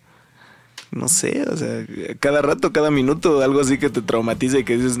cada... No sé, o sea, cada rato, cada minuto, algo así que te traumatiza y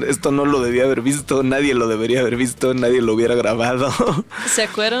que dices, esto no lo debía haber visto, nadie lo debería haber visto, nadie lo hubiera grabado. ¿Se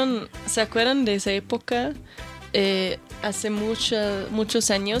acuerdan de esa época? Hace muchos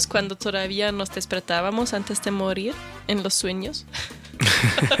años, cuando todavía nos despertábamos antes de morir en los sueños.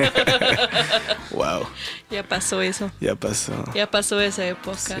 Wow. Ya pasó eso. Ya pasó. Ya pasó esa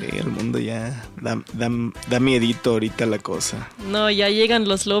época. Sí, el mundo ya da miedito ahorita la cosa. No, ya llegan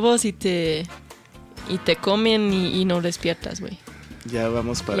los lobos y te comen y no despiertas, güey. Ya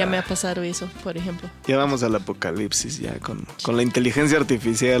vamos para... Ya me ha pasado eso, por ejemplo. Ya vamos al apocalipsis, ya con la inteligencia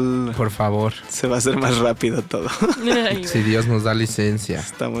artificial. Por favor. Se va a hacer más rápido todo. Ay, Si Dios nos da licencia.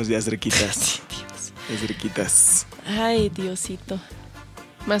 Estamos ya cerquitas. Sí, Dios. Ya cerquitas. Ay, Diosito.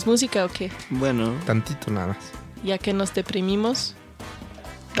 ¿Más música o qué? Bueno. Tantito nada más. Ya que nos deprimimos,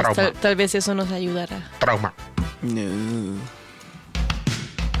 Trauma. tal vez eso nos ayudará. Trauma. No.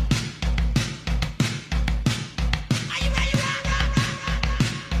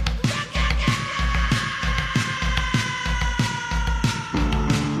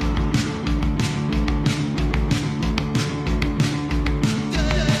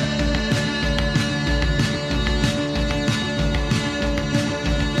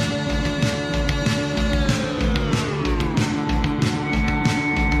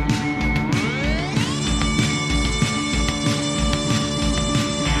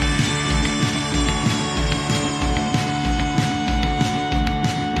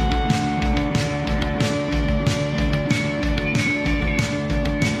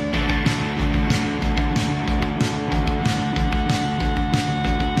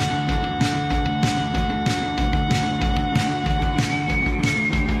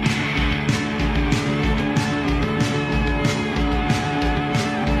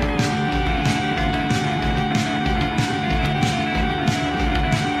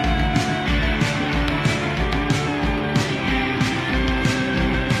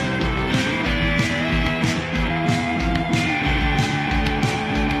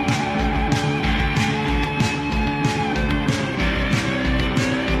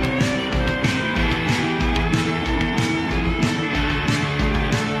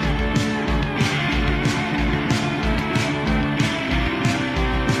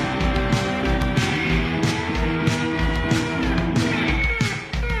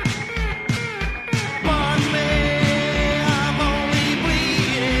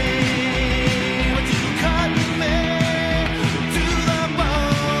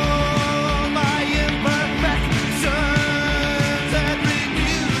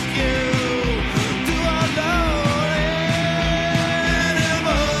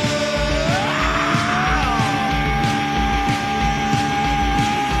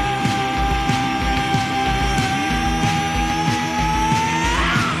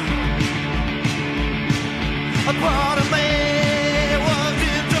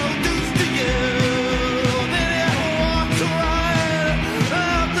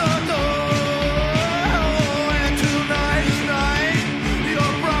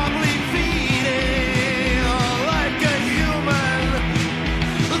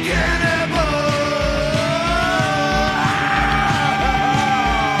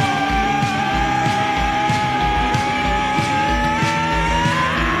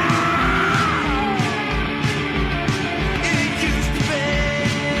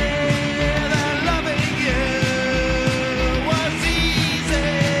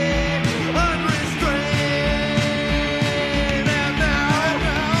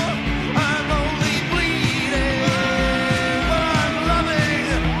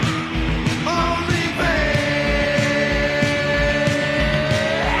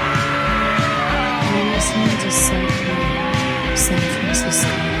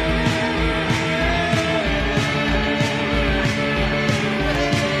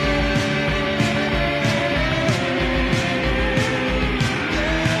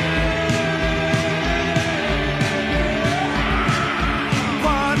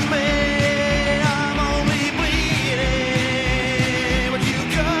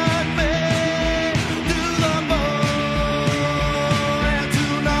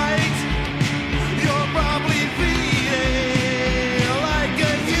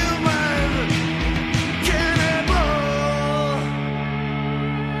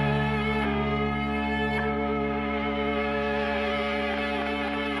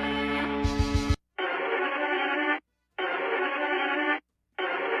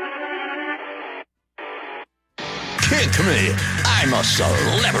 Kick me, I'm a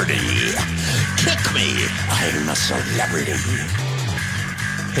celebrity. Kick me, I'm a celebrity.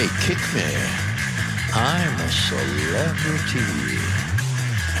 Hey, kick me, I'm a celebrity.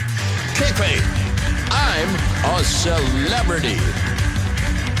 Kick me, I'm a celebrity.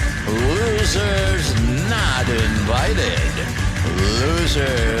 Losers not invited.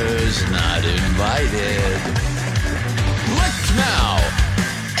 Losers not invited. Look now,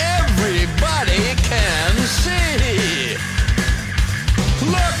 everybody can see.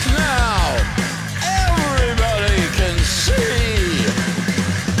 Look now, everybody can see.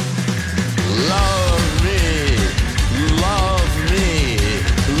 Love me, love me,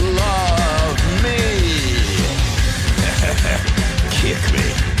 love me.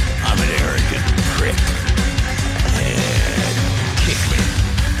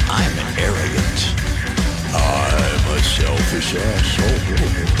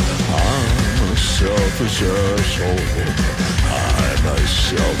 selfish asshole. I'm a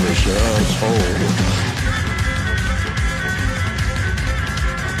selfish asshole.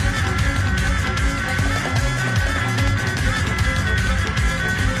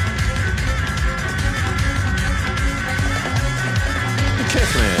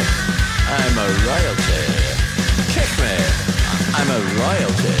 Kick me, I'm a royalty. Kick me, I'm a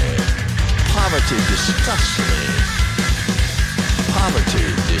royalty. Poverty disgusts me. Poverty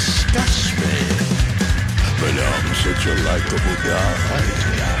disgusts me. But I'm such a likable guy.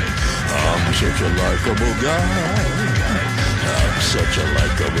 I'm such a likable guy. I'm such a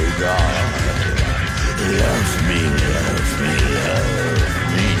likable guy. Love me, love me, love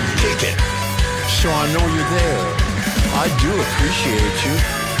me. Kick it, so I know you're there. I do appreciate you,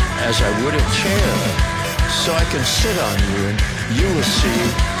 as I would a chair, so I can sit on you and you will see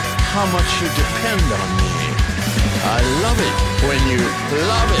how much you depend on me. I love it when you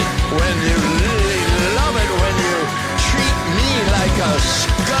love it, when you really love it, when you treat me like a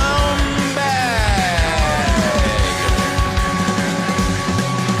scumbag.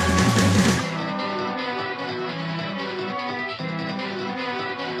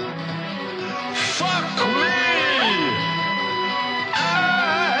 Fuck me!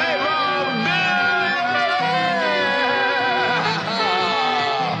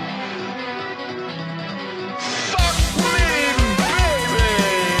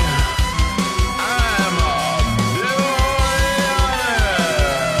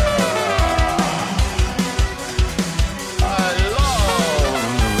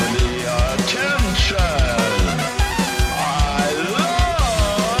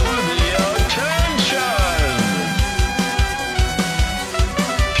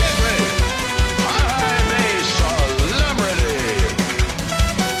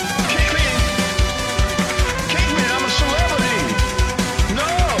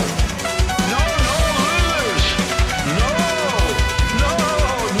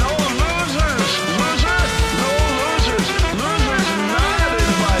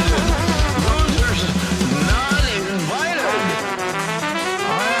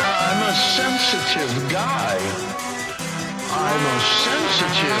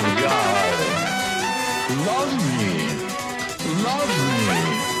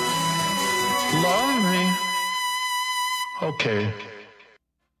 Okay.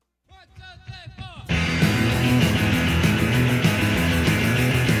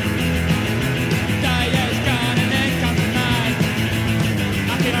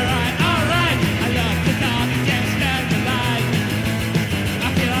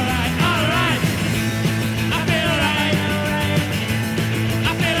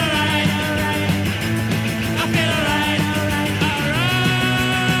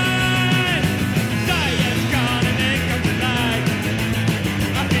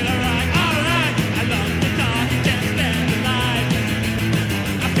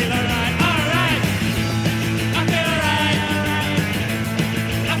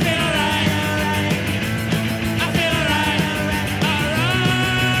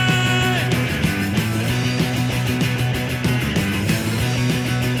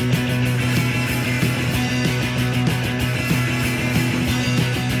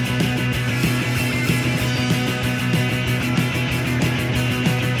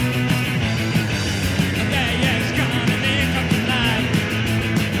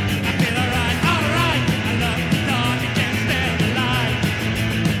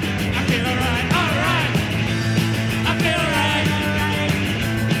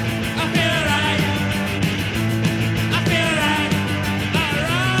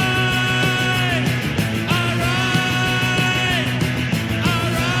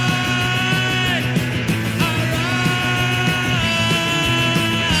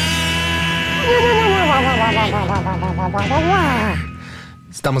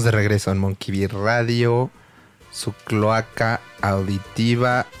 Estamos de regreso en Monkeybee Radio, su cloaca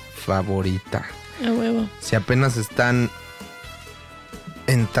auditiva favorita. A huevo. Si apenas están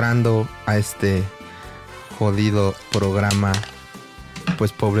entrando a este jodido programa,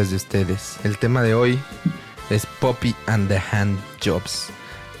 pues pobres de ustedes. El tema de hoy es Poppy and the Handjobs,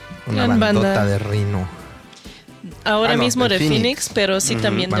 una bandota de Reno. Ahora mismo de Phoenix, pero sí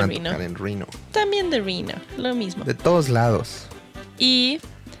también de Reno. También de Reno, lo mismo. De todos lados. Y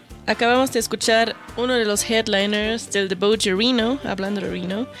acabamos de escuchar uno de los headliners del Debauche Reno, hablando de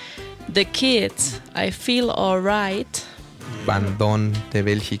Reno, The Kids, I Feel Alright. Bandón de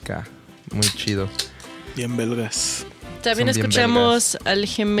Bélgica, muy chido. Bien belgas. También escuchamos al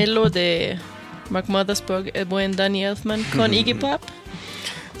gemelo de Mark Mothersbaugh, el buen Danny Elfman, con Iggy Pop.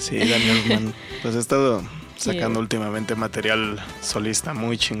 Sí, Danny Elfman. Pues he estado sacando últimamente material solista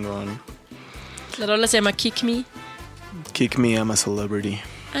muy chingón. La rola se llama Kick Me. Kick Me, I'm a Celebrity.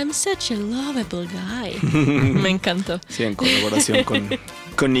 I'm such a lovable guy. Me encantó. Sí, en colaboración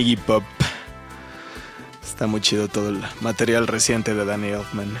con Iggy Pop. Está muy chido todo el material reciente de Danny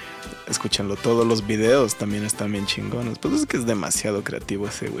Elfman. Escúchenlo, todos los videos también están bien chingones. Pues es que es demasiado creativo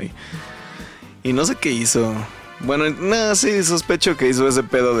ese güey. Y no sé qué hizo. Bueno, nada, sí, sospecho que hizo ese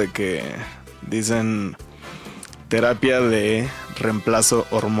pedo de que dicen terapia de reemplazo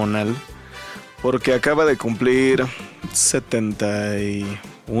hormonal. Porque acaba de cumplir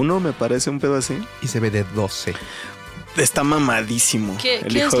 71, me parece, un pedo así. Y se ve de 12. Está mamadísimo. ¿Qué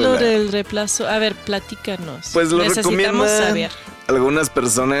es lo del reemplazo? A ver, platícanos. Pues lo necesitamos saber. Algunas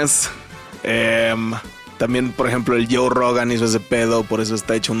personas. También, por ejemplo, el Joe Rogan hizo ese pedo, por eso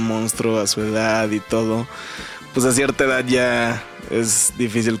está hecho un monstruo a su edad y todo. Pues a cierta edad ya es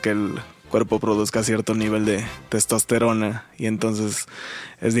difícil que el cuerpo produzca cierto nivel de testosterona y entonces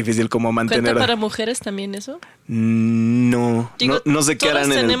es difícil como mantener. ¿Cuenta para mujeres también eso? No, Digo, no sé qué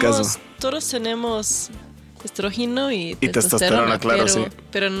harán en el caso. Todos tenemos estrógeno y testosterona, claro, sí.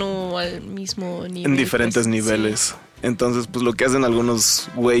 Pero no al mismo nivel. En diferentes pues, niveles. Sí. Entonces, pues lo que hacen algunos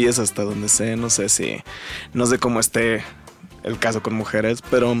güeyes, hasta donde sé, no sé cómo esté el caso con mujeres,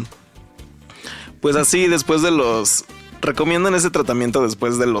 pero pues así después de los... Recomiendan ese tratamiento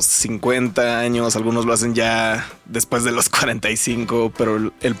después de los 50 años, algunos lo hacen ya después de los 45,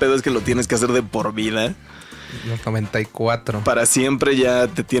 pero el pedo es que lo tienes que hacer de por vida. Los 94. Para siempre ya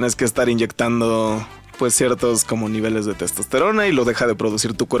te tienes que estar inyectando pues ciertos como niveles de testosterona y lo deja de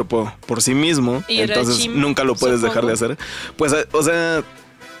producir tu cuerpo por sí mismo. Y entonces nunca lo puedes dejar de hacer. Pues, o sea,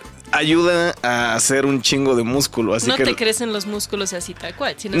 ayuda a hacer un chingo de músculo. Así no que te crecen los músculos así tal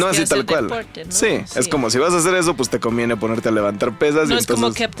cual. No así tal cual. Deporte, ¿no? Sí, es como si vas a hacer eso, pues te conviene ponerte a levantar pesas. No y es entonces...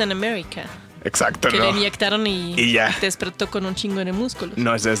 como Captain America. Exacto, que no. le inyectaron y ya. te despertó con un chingo de músculos.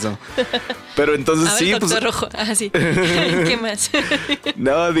 No es eso. Pero entonces a ver, sí, Doctor pues... Rojo. Ah, sí. ¿Qué más?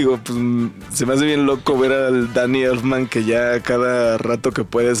 No, digo, pues se me hace bien loco ver al Danny Elfman que ya cada rato que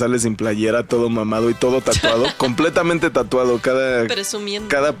puede sale sin playera, todo mamado y todo tatuado. Completamente tatuado. Presumiendo.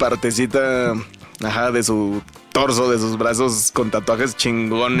 Cada partecita, de su torso, de sus brazos con tatuajes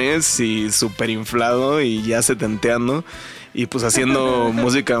chingones y súper inflado y ya setenteando. Y pues haciendo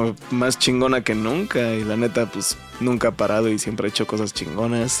música más chingona que nunca. Y la neta, pues nunca ha parado y siempre ha hecho cosas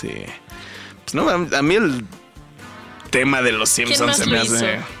chingonas. Y pues no, a mí el tema de los Simpsons se me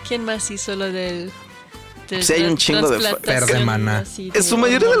hace... ¿Quién más hizo lo del sí, hay un chingo de verde maná. En su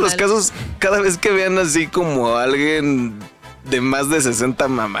mayoría de los casos, cada vez que vean así como alguien de más de 60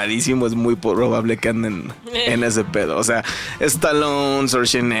 mamadísimo, es muy probable que anden en ese pedo. O sea, Stallone,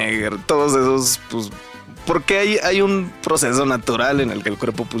 Schwarzenegger, todos esos, pues... Porque hay un proceso natural en el que el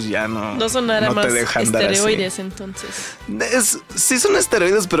cuerpo pues ya no son nada no más te deja andar esteroides así. Entonces. Sí son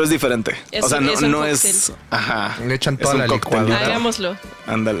esteroides, pero es diferente. O sea, no es... Le echan toda la licuadora. Hagámoslo.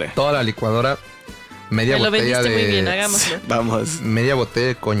 Ándale. Toda la licuadora. Media botella de... muy bien, hagámoslo. Vamos. Media botella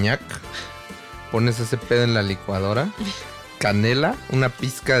de coñac. Pones ese pedo en la licuadora. Canela, una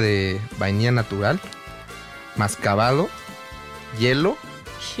pizca de vainilla natural. Mascabado. Hielo.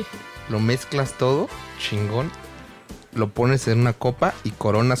 Lo mezclas todo. Chingón. Lo pones en una copa y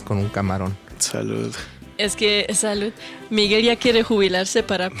coronas con un camarón. Salud. Es que, salud. Miguel ya quiere jubilarse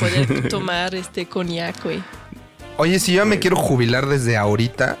para poder tomar coñac, güey. Oye, si yo me quiero jubilar desde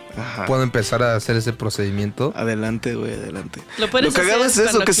ahorita, ¿puedo empezar a hacer ese procedimiento? Adelante, güey, adelante. Lo cagado es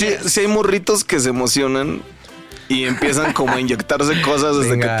eso, que sí hay morritos que se emocionan y empiezan como a inyectarse cosas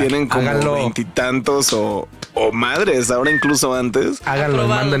desde que tienen como 20 y tantos o madres, ahora incluso antes. Háganlo y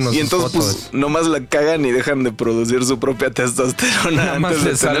mándenos y entonces sus fotos. Pues nomás la cagan y dejan de producir su propia testosterona antes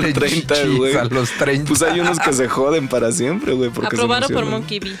de tener 30, güey. A los 30. Pues hay unos que se joden para siempre, güey. Aprobado por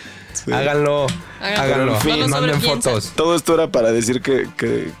Monkeybee. Sí. Háganlo. En fin, manden fotos. Todo esto era para decir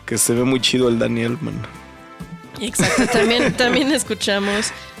que se ve muy chido el Danny Elfman. Exacto, también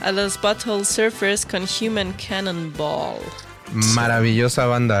escuchamos a los Butthole Surfers con Human Cannonball. Maravillosa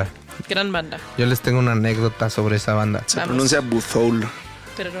banda. Gran banda. Yo les tengo una anécdota sobre esa banda. Se pronuncia Butthole.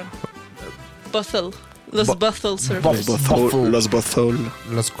 Perdón. Butthole. Los Butthole Surfers. Los Butthole.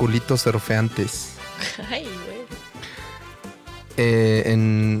 Los culitos surfeantes. Ay, güey.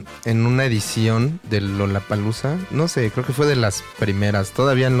 En una edición de Lollapalooza, no sé, creo que fue de las primeras,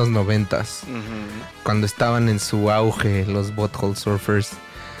 todavía en los 90s, cuando estaban en su auge los Butthole Surfers,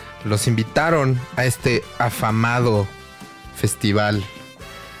 los invitaron a este afamado festival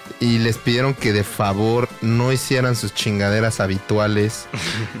y les pidieron que de favor no hicieran sus chingaderas habituales,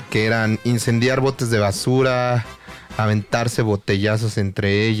 que eran incendiar botes de basura, aventarse botellazos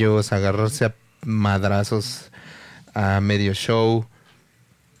entre ellos, agarrarse a madrazos a medio show.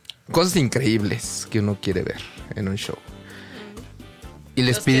 Cosas increíbles que uno quiere ver en un show. Y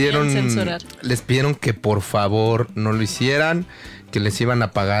Los querían censurar. les pidieron que por favor no lo hicieran, que les iban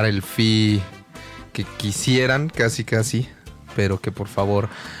a pagar el fee que quisieran, casi, pero que por favor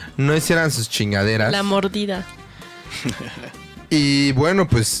no hicieran sus chingaderas. La mordida. Y bueno,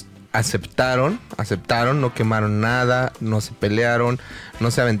 pues aceptaron, no quemaron nada, no se pelearon,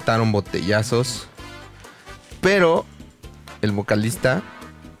 no se aventaron botellazos. Pero el vocalista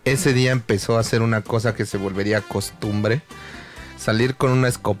ese día empezó a hacer una cosa que se volvería costumbre: salir con una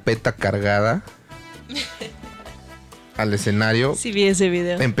escopeta cargada al escenario. Sí vi ese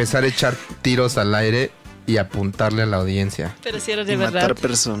video. Empezar a echar tiros al aire y apuntarle a la audiencia. Pero si era de Matar verdad.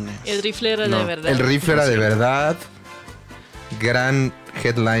 personas. El rifle era No, de verdad. el rifle era de verdad. Gran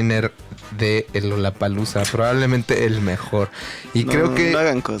headliner de el Lollapalooza, probablemente el mejor. Y creo que no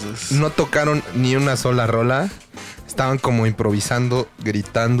hagan cosas. no tocaron ni una sola rola. Estaban como improvisando,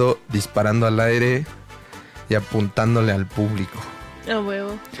 gritando, disparando al aire y apuntándole al público. A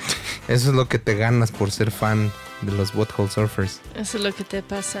huevo. Eso es lo que te ganas por ser fan de los Butthole Surfers. Eso es lo que te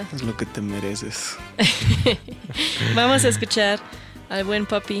pasa. Es lo que te mereces. Vamos a escuchar al buen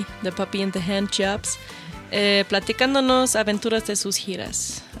Puppy, The Puppy and the Handjobs, platicándonos aventuras de sus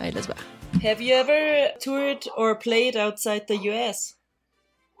giras. Ahí les va. Have you ever toured or played outside the US?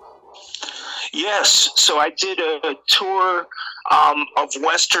 Yes, so I did a tour of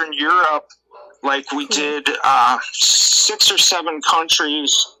Western Europe. Like we did 6 or 7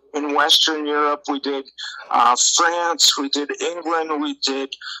 countries in Western Europe. We did France, we did England, we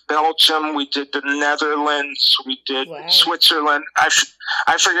did Belgium, we did the Netherlands, we did Switzerland.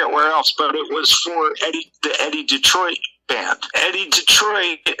 I forget where else, but it was for the Eddie Detroit band. Eddie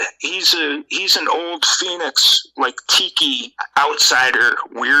Detroit, he's an old Phoenix, like tiki outsider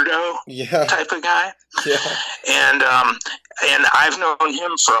weirdo type of guy. Yeah. And I've known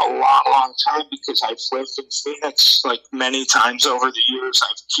him for a long time because I've lived in Phoenix like many times over the years. I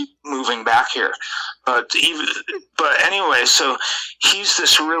keep moving back here. But anyway, so he's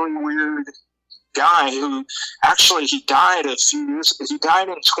this really weird guy who actually he died a few years. He died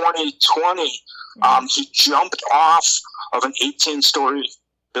in 2020. He jumped off of an 18-story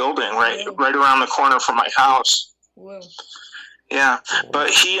building right around the corner from my house. Whoa. Yeah, but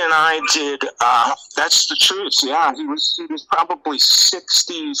he and I did. That's the truth. Yeah, he was probably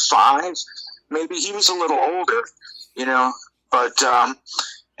 65. Maybe he was a little older, you know. But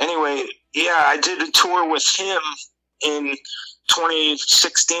anyway, yeah, I did a tour with him in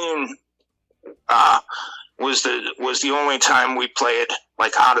 2016. Was the only time we played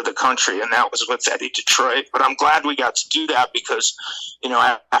like out of the country, and that was with Eddie Detroit. But I'm glad we got to do that because, you know,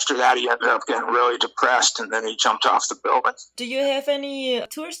 after that he ended up getting really depressed, and then he jumped off the building. Do you have any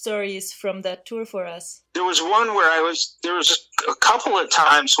tour stories from that tour for us? There was one where there was a couple of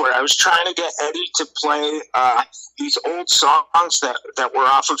times where I was trying to get Eddie to play these old songs that were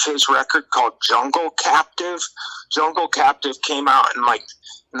off of his record called Jungle Captive. Jungle Captive came out in like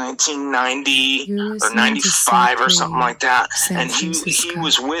 1990 or 95 or something like that, and he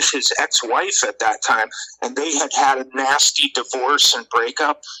was with his ex-wife at that time, and they had a nasty divorce and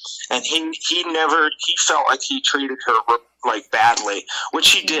breakup, and he felt like he treated her like badly,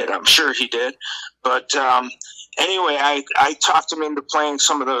 which he did. I'm sure he did, but anyway, I talked him into playing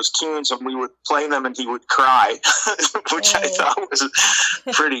some of those tunes, and we would play them, and he would cry, which I thought was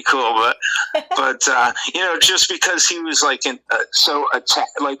pretty cool. But you know, just because he was like so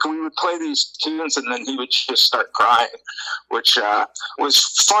attacked, like we would play these tunes, and then he would just start crying, which was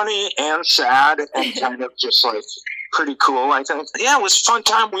funny and sad, and kind of just like pretty cool, I think. Yeah, it was a fun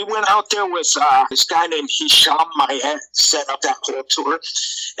time. We went out there with this guy named Hisham Mayet, set up that whole tour,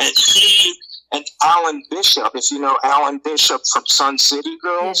 and he and Alan Bishop, if you know Alan Bishop from Sun City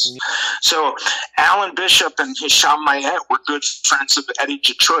Girls. So Alan Bishop and Hisham Mayet were good friends of Eddie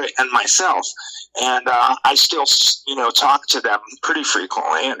Detroit and myself. And I still, you know, talk to them pretty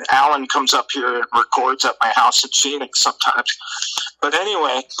frequently. And Alan comes up here and records at my house in Phoenix sometimes. But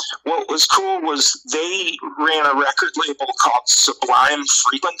anyway, what was cool was they ran a record label called Sublime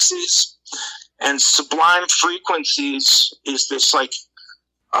Frequencies. And Sublime Frequencies is this like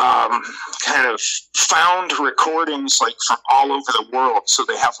kind of found recordings like from all over the world. So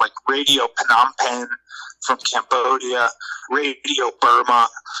they have like Radio Phnom Penh from Cambodia, Radio Burma,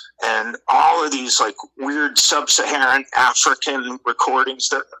 and all of these like weird sub-Saharan African recordings.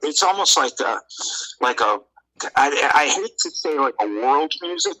 That it's almost like I hate to say like a world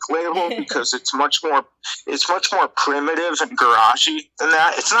music label because it's much more primitive and garagey than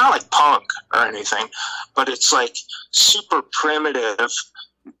that. It's not like punk or anything, but it's like super primitive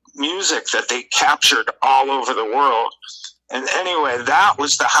music that they captured all over the world. And anyway, that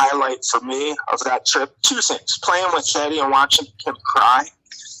was the highlight for me of that trip. Two things: playing with Eddie and watching him cry,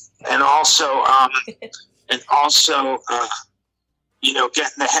 and also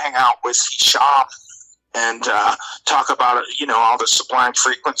getting to hang out with Hisham and talk about all the Sublime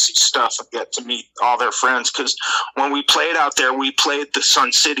Frequency stuff and get to meet all their friends. Because when we played out there, we played the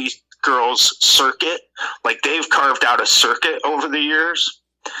Sun City Girls circuit. Like, they've carved out a circuit over the years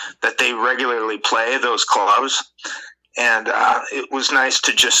that they regularly play, those clubs. And it was nice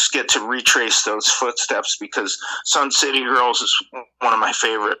to just get to retrace those footsteps, because Sun City Girls is one of my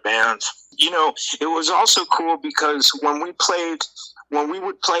favorite bands. It was also cool because when we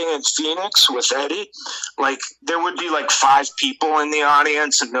would play in Phoenix with Eddie, like, there would be like 5 people in the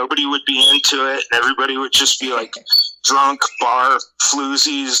audience and nobody would be into it, and everybody would just be like drunk bar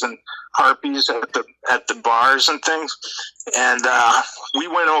floozies and harpies at the bars and things. And we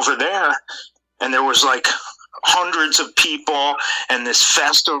went over there, and there was like hundreds of people and this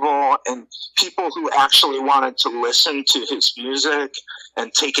festival and people who actually wanted to listen to his music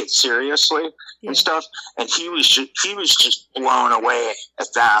and take it seriously and stuff. And he was just blown away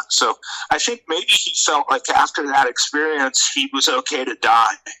at that. So I think maybe he felt like after that experience, he was okay to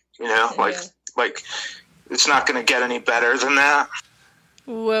die, like it's not going to get any better than that.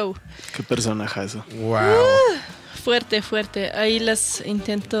 Wow. Qué personajazo. Wow. Fuerte. Ahí las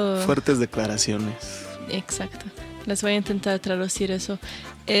intento... Fuertes declaraciones. Exacto. Les voy a intentar traducir eso.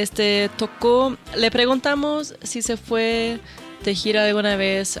 Tocó... Le preguntamos si se fue de gira alguna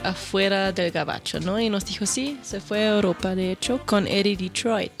vez afuera del gabacho, ¿no? Y nos dijo sí, se fue a Europa, de hecho, con Eddie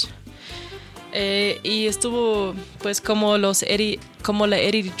Detroit. Y estuvo, pues, como la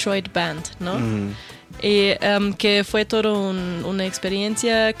Eddie Detroit Band, ¿no? Mm. Y que fue todo una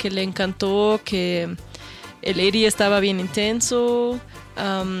experiencia que le encantó, que el Eddie estaba bien intenso.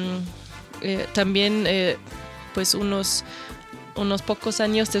 También, pues, unos pocos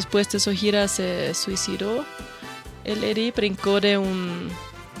años después de su gira se suicidó. El Eddie brincó de un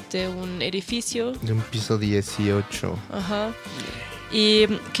edificio. De un piso 18. Ajá. Y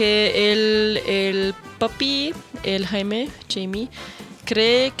que el papi, el Jamie,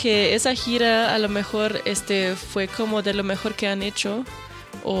 cree que esa gira a lo mejor fue como de lo mejor que han hecho,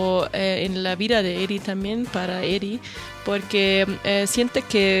 o en la vida de Eddie también, para Eddie, porque siente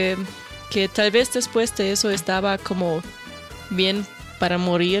que tal vez después de eso estaba como bien para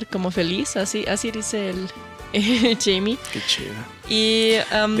morir, como feliz, así dice el Jamie. Qué chido. Y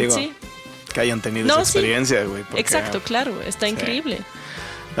digo, sí, que hayan tenido esa experiencia, güey. Exacto, claro, está increíble.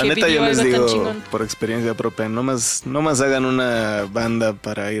 La neta, yo les digo por experiencia propia, no más hagan una banda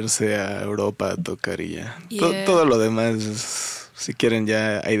para irse a Europa a tocar y ya. Todo lo demás, si quieren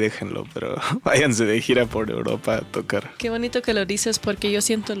ya ahí déjenlo, pero váyanse de gira por Europa a tocar. Qué bonito que lo dices, porque yo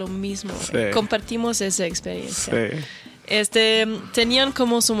siento lo mismo. Sí. Compartimos esa experiencia. Sí. Tenían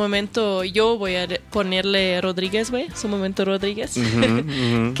como su momento, yo voy a ponerle Rodríguez, güey, su momento Rodríguez,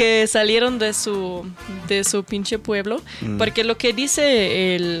 que salieron de su pinche pueblo, porque lo que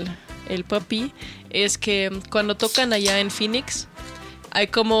dice el papi es que cuando tocan allá en Phoenix hay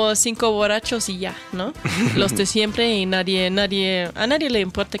como 5 borrachos y ya, ¿no? Los de siempre, y a nadie le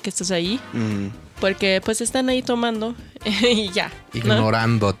importa que estés ahí. Porque pues están ahí tomando y ya, ¿no?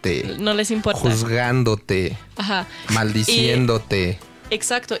 Ignorándote. No les importa. Juzgándote. Ajá. Maldiciéndote.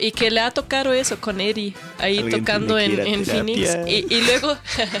 Exacto. Y que le ha tocado eso con Eddie, ahí tocando en Phoenix. Y luego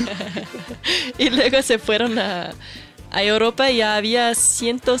y luego se fueron a Europa, y ya había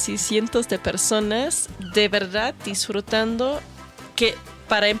cientos y cientos de personas de verdad disfrutando, que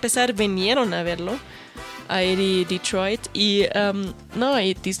para empezar vinieron a verlo a Eddie Detroit, y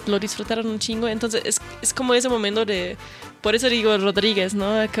lo disfrutaron un chingo. Entonces es como ese momento de, por eso digo Rodríguez,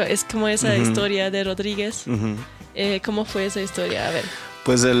 ¿no? Es como esa historia de Rodríguez. ¿Cómo fue esa historia? A ver.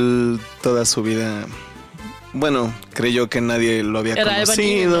 Pues él toda su vida, bueno, creyó que nadie lo había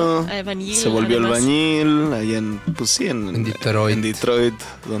conocido. Albañil, se volvió albañil allá en Detroit. En Detroit,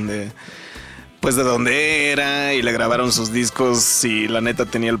 donde... pues de donde era, y le grabaron sus discos, y la neta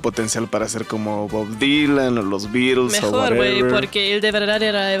tenía el potencial para ser como Bob Dylan o los Beatles. Mejor, güey, porque él de verdad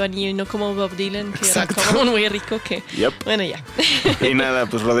era evangelio, no como Bob Dylan, que Exacto. Era como muy rico, que... Bueno, ya. Y nada,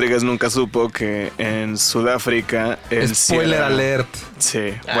 pues Rodríguez nunca supo que en Sudáfrica... Spoiler alert.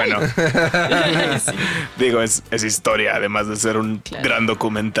 Sí, bueno. Sí. Digo, es historia, además de ser un gran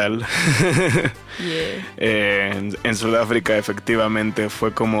documental. En Sudáfrica efectivamente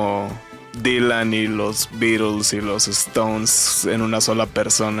fue como... Dylan y los Beatles y los Stones en una sola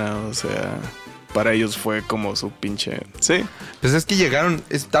persona, o sea, para ellos fue como su pinche... Sí. Pues es que llegaron,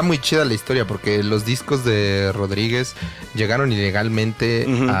 está muy chida la historia porque los discos de Rodríguez llegaron ilegalmente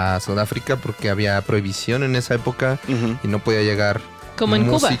a Sudáfrica porque había prohibición en esa época y no podía llegar como en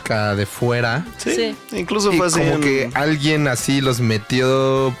música Cuba. De fuera. Sí. Incluso y fue así. Como que alguien así los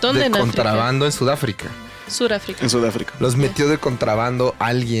metió de en contrabando en Sudáfrica. En Sudáfrica. Los metió de contrabando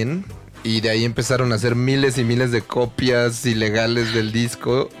alguien. Y de ahí empezaron a hacer miles y miles de copias ilegales del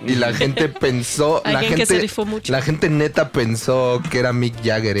disco. Y la gente pensó... Que se rifó mucho. La gente neta pensó que era Mick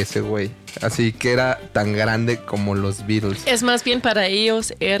Jagger ese güey. Así que era tan grande como los Beatles. Es más bien para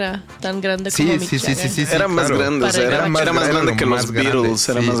ellos era tan grande como Mick Jagger. Sí, era más grande. O sea, era más grande que los Beatles.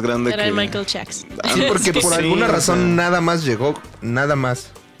 Era más grande que... Era el Michael Jackson. Sí, porque por alguna razón nada más llegó. Nada más.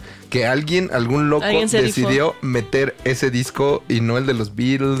 Que algún loco decidió meter ese disco y no el de los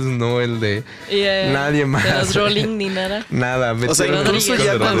Beatles, no el de nadie más. De los Rolling ni nada. Nada. O sea, incluso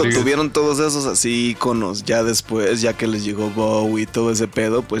ya cuando tuvieron todos esos así iconos, ya después, ya que les llegó Bowie y todo ese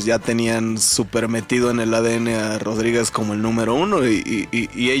pedo, pues ya tenían súper metido en el ADN a Rodríguez como el número 1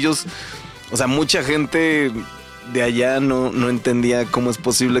 y ellos, o sea, mucha gente de allá no entendía cómo es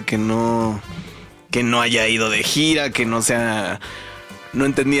posible que no haya ido de gira, que no sea... No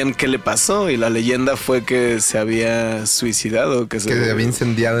entendían qué le pasó y la leyenda fue que se había suicidado, que se había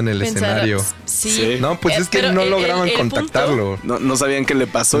incendiado en el escenario. Sí. No, pues es que no lograban contactarlo. No sabían qué le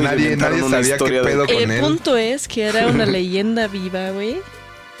pasó. Nadie sabía qué pedo con él. El punto es que era una leyenda viva, güey.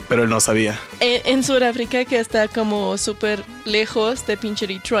 Pero él no sabía. En Sudáfrica, que está como súper lejos de pinche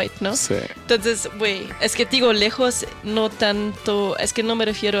Detroit, ¿no? Sí. Entonces, güey, es que digo lejos, no tanto, es que no me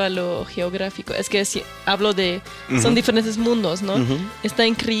refiero a lo geográfico, es que si hablo de, son diferentes mundos, ¿no? Está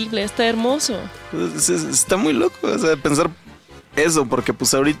increíble, está hermoso. Pues, está muy loco, o sea, pensar eso, porque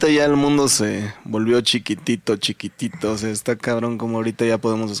pues ahorita ya el mundo se volvió chiquitito, o sea, está cabrón como ahorita ya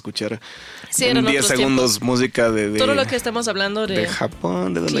podemos escuchar en 10 segundos tiempos. Música de... Todo lo que estamos hablando de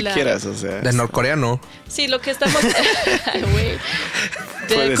Japón, de donde quieras, o sea. De norcoreano. Sí, lo que estamos... Güey.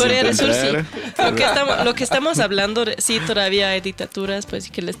 De Corea del Sur, sí. Lo que estamos hablando, sí, todavía hay dictaduras,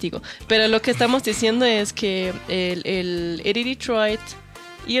 pues, ¿qué les digo? Pero lo que estamos diciendo es que el Eddie Detroit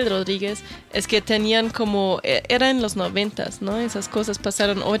y el Rodríguez es que tenían como... Era en los 90s, ¿no? Esas cosas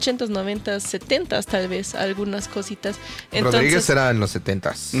pasaron 80s, 90s, 70s tal vez, algunas cositas. Entonces, Rodríguez era en los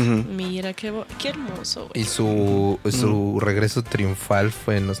 70s. Mira, qué hermoso, güey. Y su regreso triunfal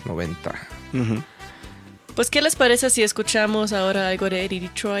fue en los 90. Pues, ¿qué les parece si escuchamos ahora algo de Eddie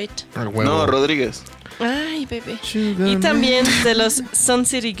Detroit? No, Rodríguez. Ay, bebé. Y también de los Sun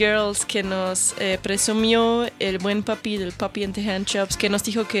City Girls, que nos presumió el buen papi del Papi and the Handjobs, que nos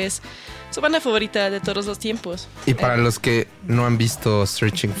dijo que es su banda favorita de todos los tiempos. Y para los que no han visto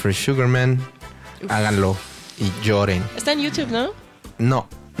Searching for Sugar Man, háganlo y lloren. Está en YouTube, ¿no?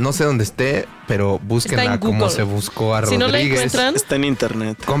 No sé dónde esté, pero búsquenla como se buscó a Rodríguez. Si no la encuentran, está en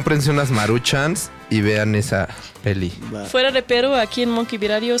internet. Cómprense unas maruchans y vean esa peli. Fuera de pero, aquí en Monkeybee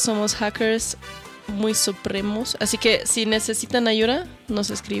Radio somos hackers muy supremos, así que si necesitan ayuda, nos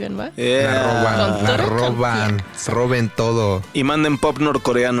escriben, ¿va? La roban, roben todo. Y manden pop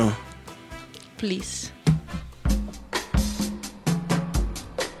norcoreano. Please.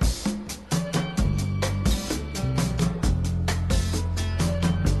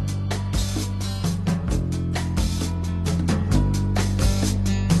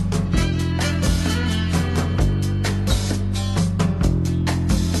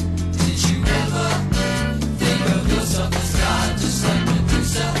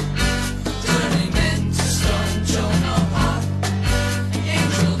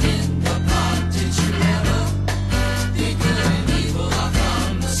 Angel in the pot, did you ever?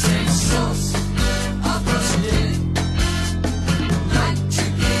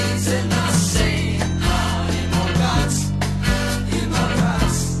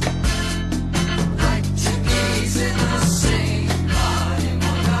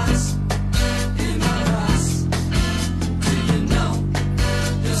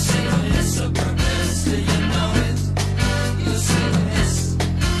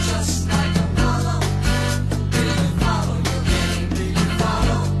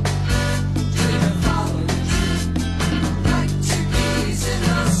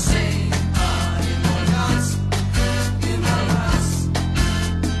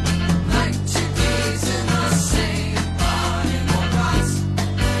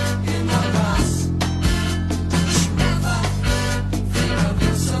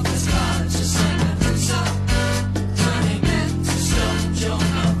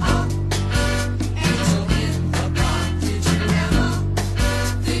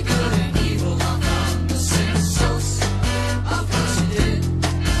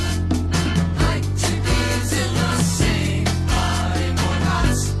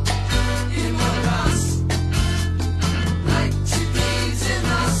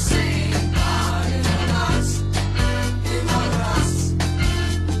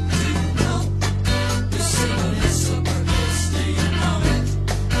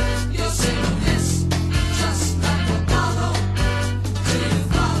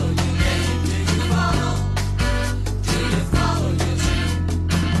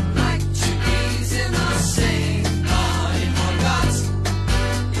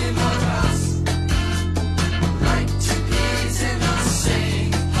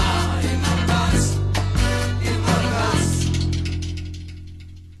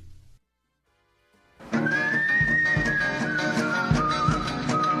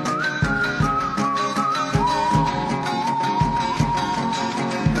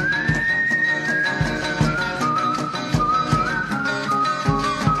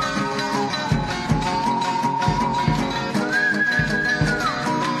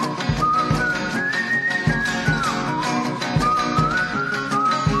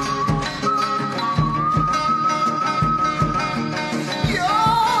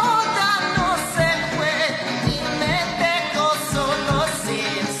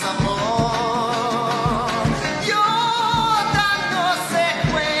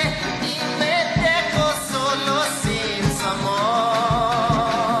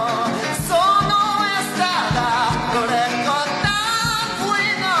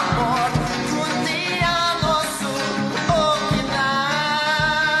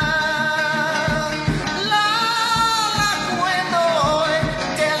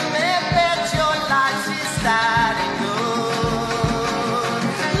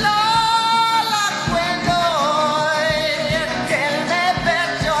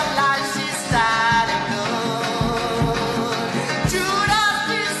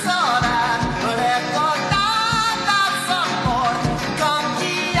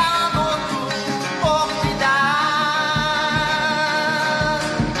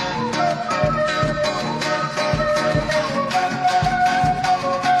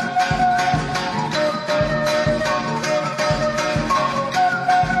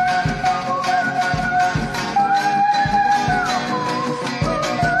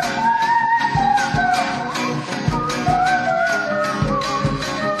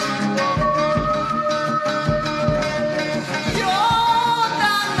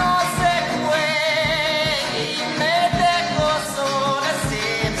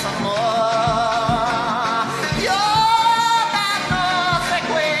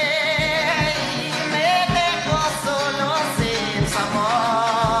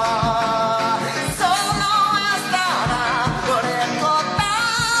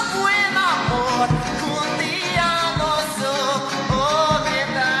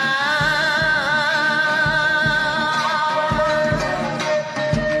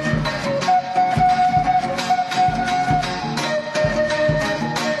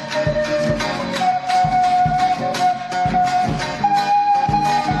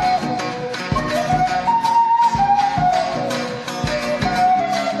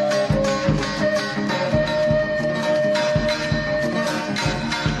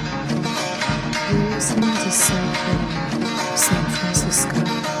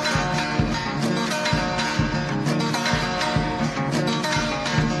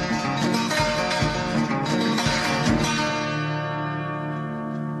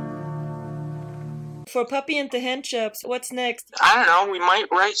 for Puppy and the Handjobs, what's next? I don't know. We might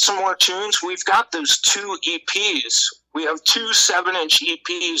write some more tunes. We've got those 2 EPs. We have 2 7-inch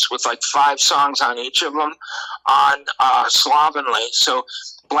EPs with like 5 songs on each of them on Slovenly. So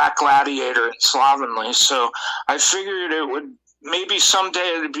Black Gladiator and Slovenly. So I figured it would maybe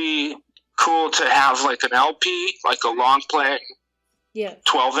someday it'd be cool to have like an LP, like a long play,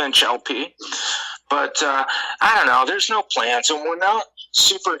 12-inch LP. But I don't know. There's no plans, and we're not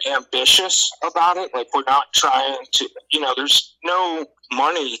super ambitious about it. Like, we're not trying to, there's no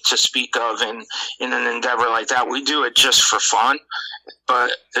money to speak of in an endeavor like that. We do it just for fun.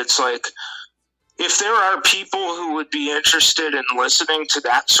 But it's like, if there are people who would be interested in listening to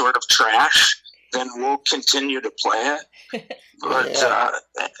that sort of trash, then we'll continue to play it. But,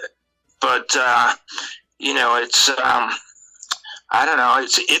 it's, I don't know.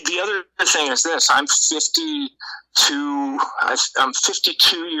 The other thing is this. I'm 52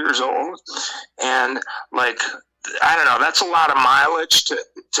 years old, and like, I don't know, that's a lot of mileage to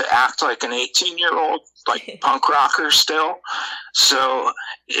act like an 18-year-old, like punk rocker still. So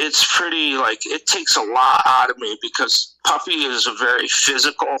it's pretty, like, it takes a lot out of me, because Puppy is a very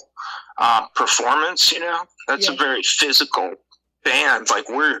physical performance, That's a very physical band. Like,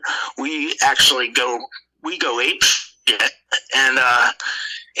 we actually go ape shit,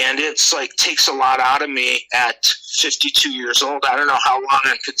 and it's like takes a lot out of me at 52 years old. I don't know how long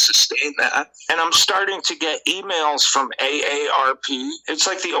I could sustain that. And I'm starting to get emails from AARP. It's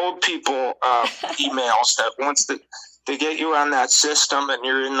like the old people emails that once they get you on that system and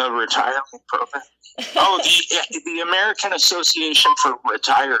you're in the retirement program. Oh, the American Association for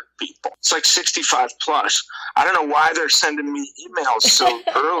Retired People. It's like 65 plus. I don't know why they're sending me emails so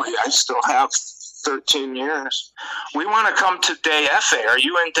early. I still have 13 years. We want to come to DF. Are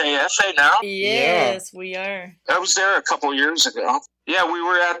you in DF now? Yes, we are. I was there a couple years ago. Yeah, we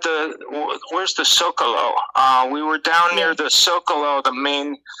were at where's the Socolo? We were down near the Socolo, the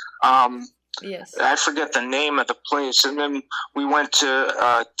main, yes. I forget the name of the place. And then we went to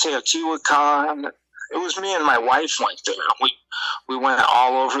Teotihuacan. It was me and my wife went there. We went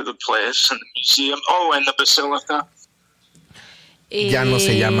all over the place, and the museum. Oh, and the Basilica. Ya no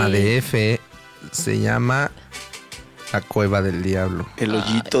se llama DF. Se llama la Cueva del Diablo. El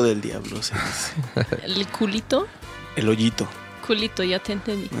hoyito del diablo se dice. ¿El culito? El hoyito. Culito, ya te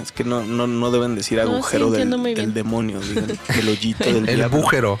entendí. Es que no deben decir agujero del demonio, digan el hoyito del diablo. El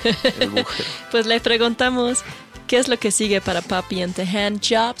bújero. Pues le preguntamos qué es lo que sigue para Puppy and the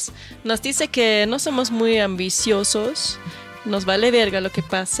Handjobs. Nos dice que no somos muy ambiciosos, nos vale verga lo que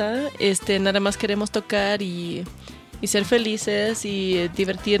pasa, nada más queremos tocar y ser felices y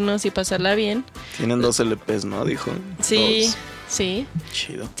divertirnos y pasarla bien. Tienen 2 LPs, ¿no? Dijo. Sí, 2. sí.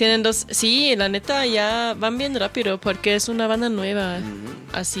 Chido. Tienen 2. Sí, la neta ya van bien rápido porque es una banda nueva.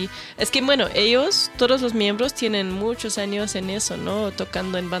 Así. Es que bueno, ellos, todos los miembros tienen muchos años en eso, ¿no?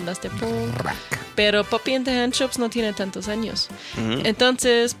 Tocando en bandas de punk. Pero Puppy and the Handjobs no tiene tantos años.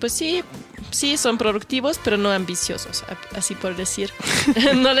 Entonces, pues sí, son productivos, pero no ambiciosos, así por decir.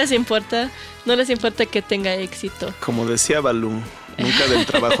 No les importa que tenga éxito. Como decía Balú, nunca del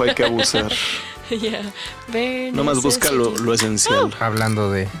trabajo hay que abusar. Nomás busca lo esencial.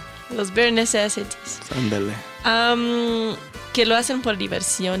 Hablando de los bare necessities. Ándale. Que lo hacen por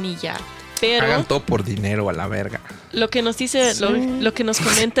diversión y ya. Pero hagan todo por dinero, a la verga. Lo que nos dice, lo que nos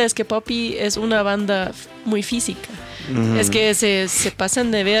comenta es que Puppy es una banda muy física. Es que se pasan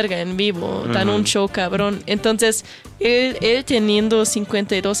de verga en vivo, dan un show cabrón. Entonces, él teniendo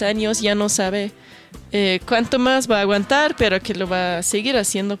 52 años ya no sabe cuánto más va a aguantar, pero que lo va a seguir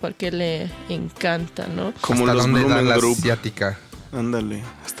haciendo porque le encanta, ¿no? Como hasta los donde da la Group. Asiática. Ándale,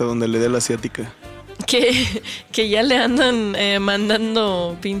 hasta donde le dé la asiática. Que ya le andan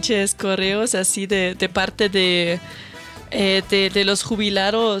mandando pinches correos así de parte de los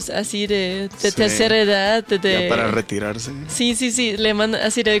jubilados así de tercera edad ya para retirarse. Sí, le manda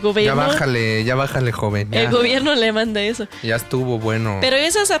así del gobierno. Ya bájale, joven. Ya. El gobierno le manda eso. Ya estuvo bueno. Pero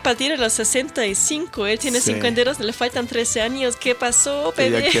eso es a partir de los 65. Él tiene 52, le faltan 13 años. ¿Qué pasó,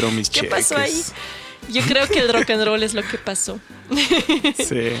 bebé? Ya quiero mis ¿Qué cheques. pasó ahí? Yo creo que el rock and roll es lo que pasó.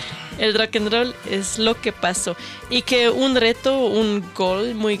 Sí. El rock and roll es lo que pasó. Y que un reto, un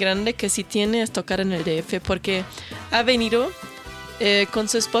goal muy grande que sí tiene es tocar en el DF, porque ha venido con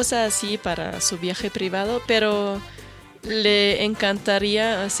su esposa así para su viaje privado, pero le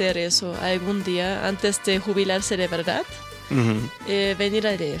encantaría hacer eso algún día antes de jubilarse de verdad. Venir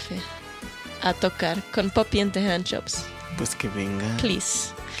al DF a tocar con Puppy and the Handjobs. Pues que vengan. Please.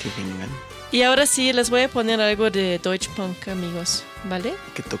 Que vengan. Y ahora sí, les voy a poner algo de Deutsche Punk, amigos, ¿vale?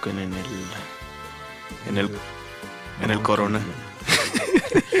 Que toquen en el Corona.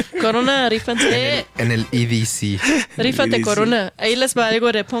 Corona, rífanse. En el EDC. Rífate, EDC. Corona. Ahí les va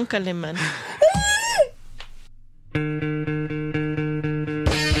algo de punk alemán.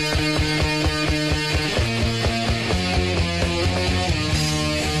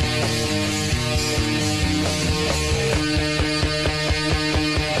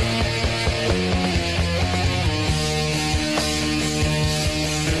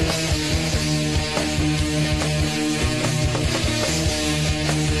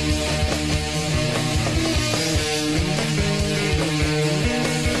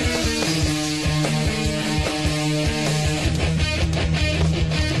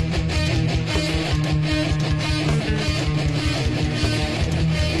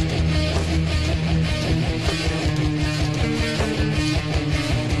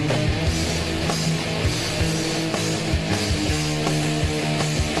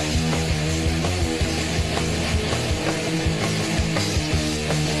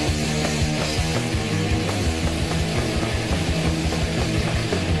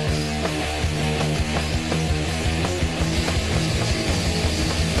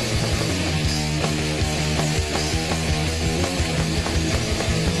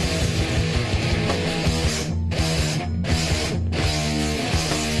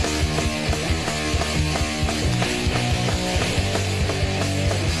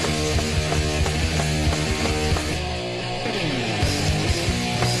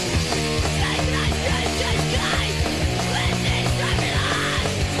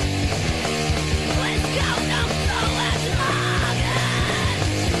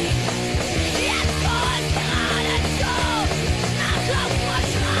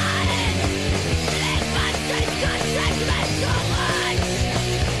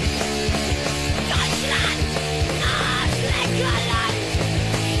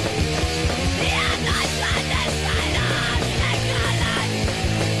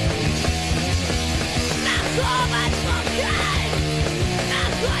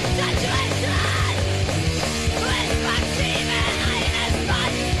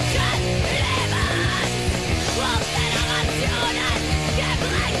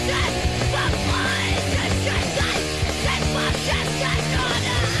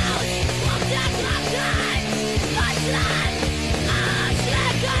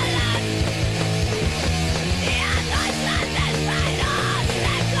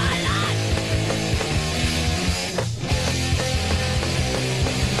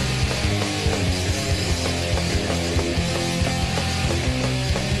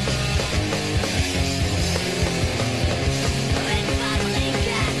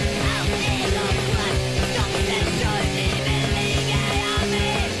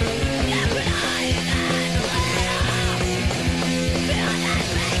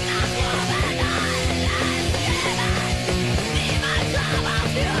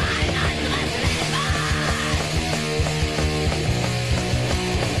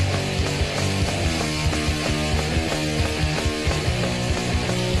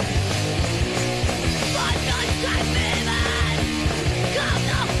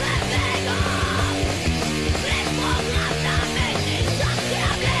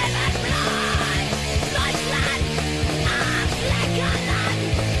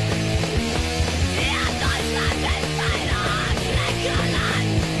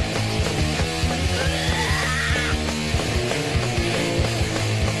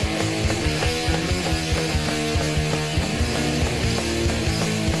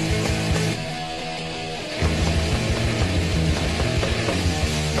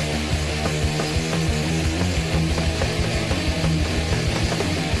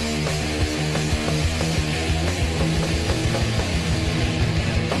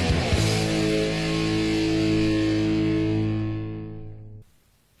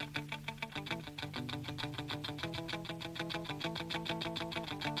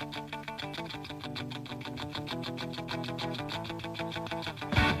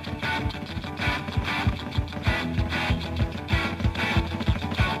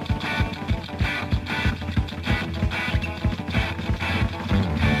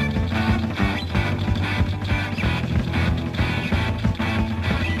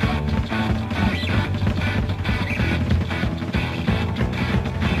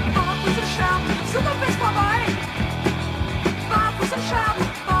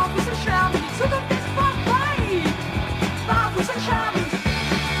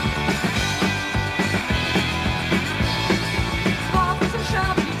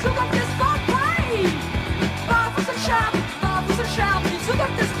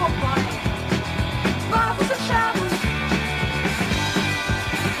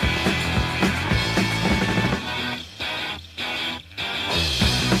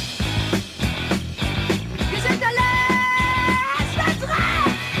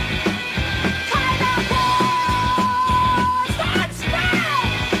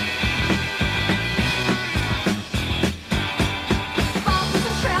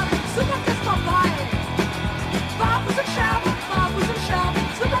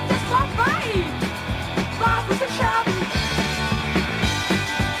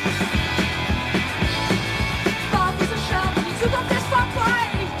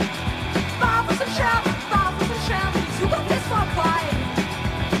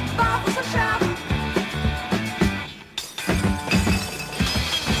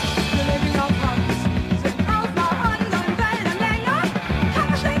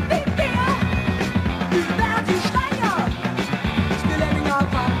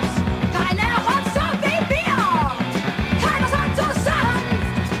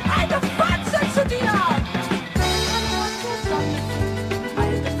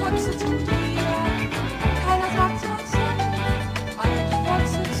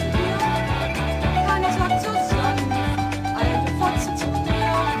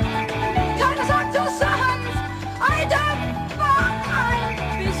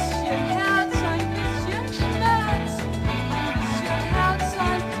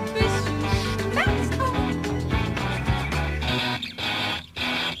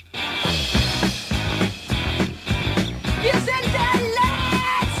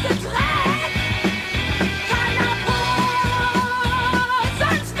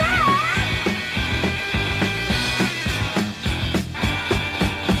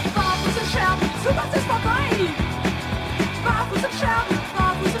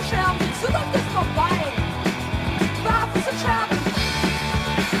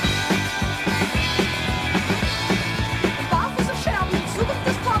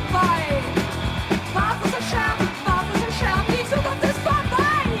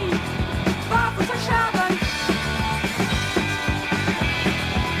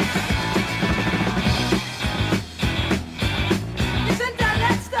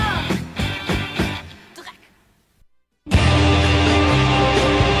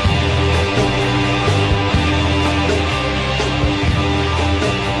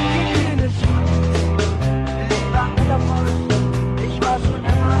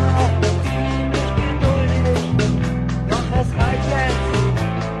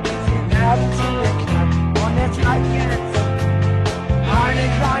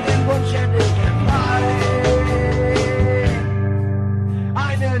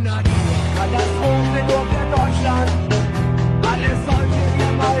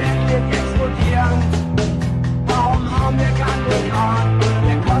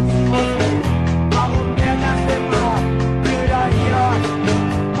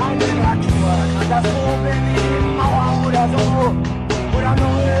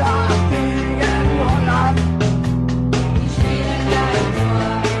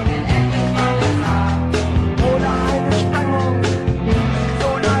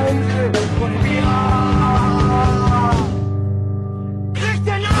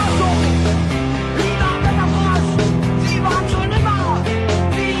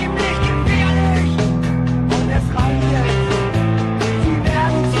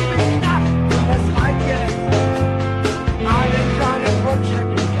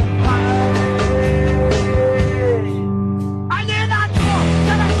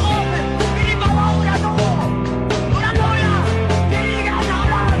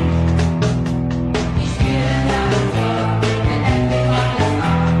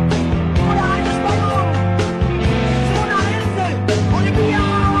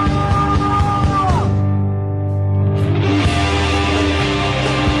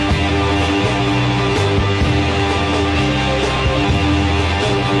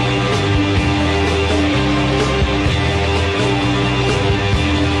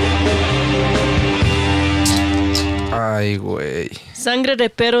 Ay, güey. Sangre de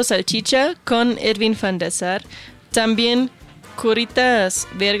perro salchicha con Edwin van der Sar. También Curitas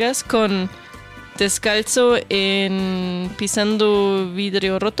Vergas con Descalzo en Pisando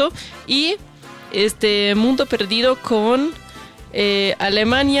Vidrio Roto. Y Mundo Perdido con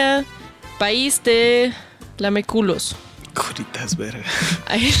Alemania, País de Lameculos. Curitas Vergas.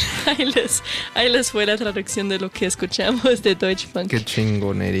 Ahí les fue la traducción de lo que escuchamos de Deutsche Funk. Qué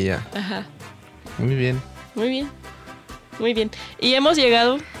chingonería. Ajá. Muy bien. Muy bien. Muy bien. Y hemos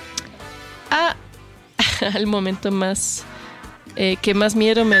llegado al momento más que más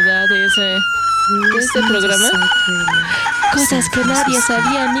miedo me da de este programa. Cosas que nadie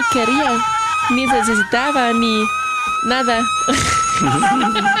sabía ni quería, ni necesitaba, ni nada.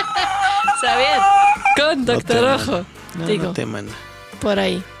 Saber con Doctor Ojo. No teman. Por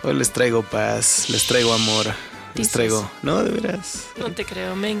ahí. Hoy les traigo paz, les traigo amor. Les traigo... No, de veras. No te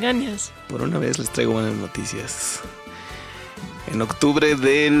creo, me engañas. Por una vez les traigo buenas noticias. En octubre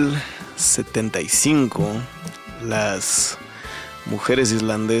del 75, las mujeres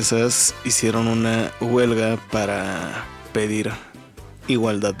islandesas hicieron una huelga para pedir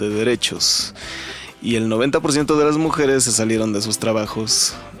igualdad de derechos. Y el 90% de las mujeres se salieron de sus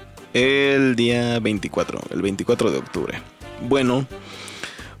trabajos el día 24 de octubre. Bueno,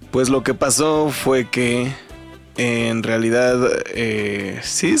 pues lo que pasó fue que en realidad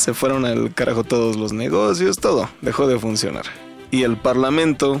sí se fueron al carajo todos los negocios, todo dejó de funcionar. Y el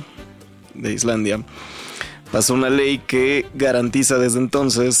Parlamento de Islandia pasó una ley que garantiza desde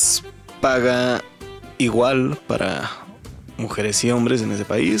entonces paga igual para mujeres y hombres en ese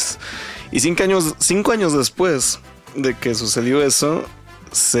país. Y 5 años después de que sucedió eso,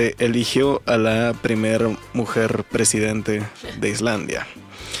 se eligió a la primer mujer presidente de Islandia.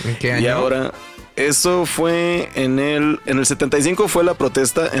 ¿En qué año? Y ahora, eso fue en el 75 fue la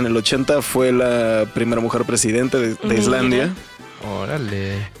protesta, en el 80 fue la primera mujer presidente de Islandia.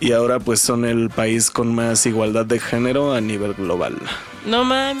 Órale. Y ahora pues son el país con más igualdad de género a nivel global. No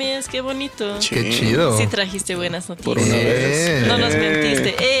mames, qué bonito. Qué chido. Sí trajiste buenas noticias. Por una vez. No nos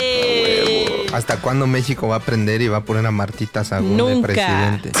mentiste. ¿Hasta cuándo México va a aprender y va a poner a Martita Sagún de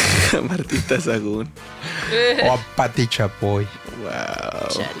presidente? Martita Sagún. O a Pati Chapoy. Wow.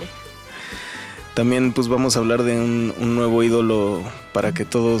 Chale. También pues vamos a hablar de un nuevo ídolo para que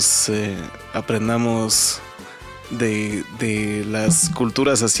todos aprendamos de las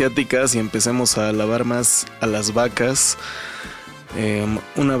culturas asiáticas y empecemos a alabar más a las vacas.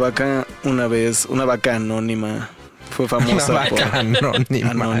 Una vaca anónima fue famosa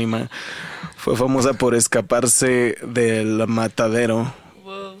anónima. Fue famosa por escaparse del matadero.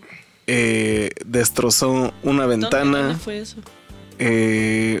 Wow. Destrozó una ventana. ¿Dónde fue eso?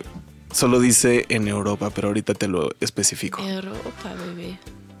 Solo dice en Europa, pero ahorita te lo especifico. Europa, bebé.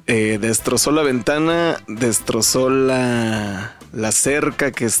 Destrozó la ventana, destrozó la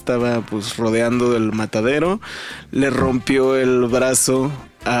cerca que estaba pues rodeando del matadero, le rompió el brazo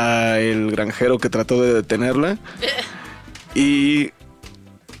al granjero que trató de detenerla y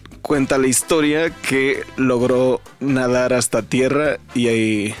cuenta la historia que logró nadar hasta tierra y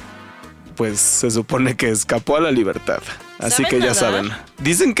ahí pues se supone que escapó a la libertad. Así que ya saben.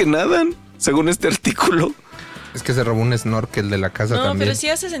 Dicen que nadan, según este artículo. Es que se robó un snorkel de la casa también. No, pero sí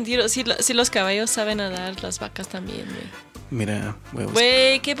hace sentido. Si los caballos saben nadar, las vacas también, güey. Mira, huevos.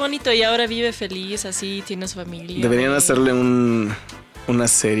 Güey, qué bonito. Y ahora vive feliz, así, tiene su familia. Deberían güey. hacerle una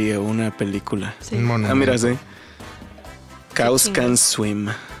serie o una película. Sí. Mira, sí. Cows can swim.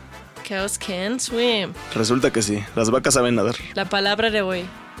 Cows can swim. Resulta que sí. Las vacas saben nadar. La palabra de hoy.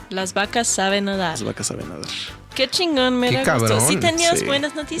 Las vacas saben nadar. Las vacas saben nadar. Qué chingón, me da gusto. Sí tenías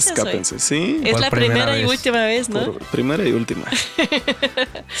buenas noticias Escápense, hoy. Sí. Es la primera y última vez, ¿no? Primera y última.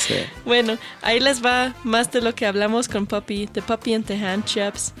 Sí. Bueno, ahí les va más de lo que hablamos con Poppy, de Poppy and the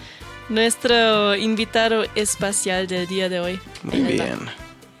Handchaps, nuestro invitado espacial del día de hoy. Muy bien.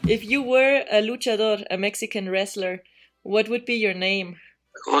 If you were a luchador, a Mexican wrestler, what would be your name?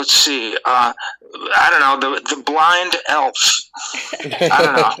 Let's see. I don't know, the blind elf. I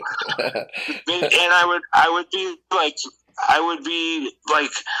don't know. And I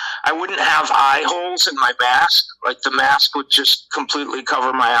wouldn't have eye holes in my mask. Like the mask would just completely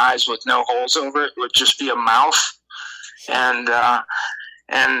cover my eyes with no holes over it. It would just be a mouth. And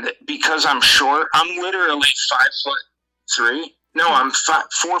because I'm short, I'm literally 5'3". No, I'm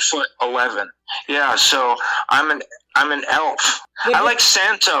 4'11". Yeah, so I'm an elf. I like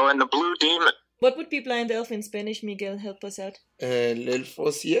Santo and the Blue Demon. What would be blind elf in Spanish, Miguel? Help us out. El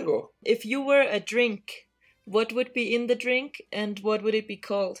elfo ciego. If you were a drink, what would be in the drink and what would it be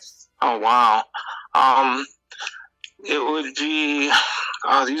called? Oh, wow. It would be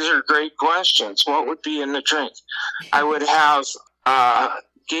Oh, these are great questions. What would be in the drink? I would have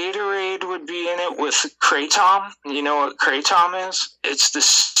Gatorade would be in it with kratom. You know what kratom is? It's the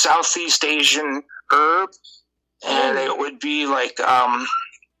Southeast Asian herb, and it would be like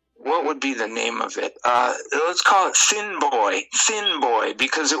what would be the name of it? Let's call it Thin Boy,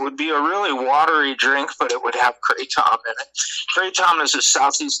 because it would be a really watery drink, but it would have kratom in it. Kratom is a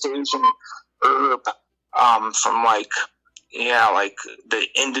Southeast Asian herb from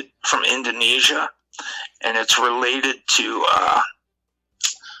from Indonesia, and it's related to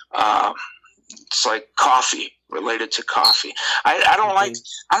it's like coffee, related to coffee. I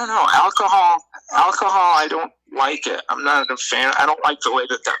don't know, alcohol, I don't like it. I'm not a fan. I don't like the way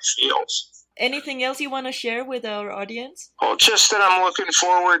that feels. Anything else you want to share with our audience? Well, just that I'm looking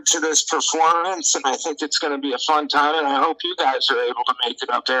forward to this performance, and I think it's going to be a fun time, and I hope you guys are able to make it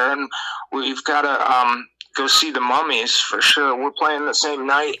up there. And we've got to go see the Mummies for sure. We're playing the same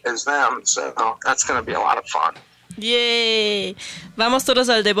night as them, so that's going to be a lot of fun. ¡Yay! Vamos todos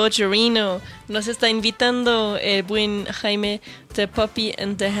al Debaucherino. Nos está invitando el buen Jaime de Puppy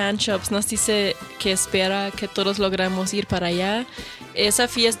and the Handshops. Nos dice que espera que todos logramos ir para allá. Esa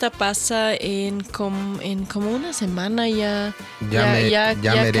fiesta pasa en como una semana ya. Ya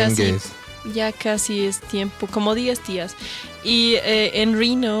merengues. Casi es tiempo, como 10 días. Y en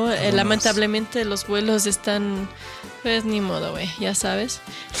Reno, lamentablemente los vuelos están... Pues ni modo, güey, ya sabes.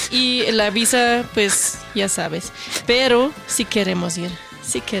 Y la visa, pues ya sabes. Pero sí queremos ir.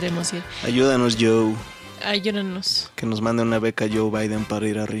 Ayúdanos, Joe. Ayúdanos. Que nos mande una beca Joe Biden para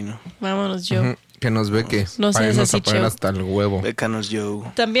ir a Reno. Vámonos, Joe. Que nos beque. No para irnos a así, poner Joe. hasta el huevo. Bécanos,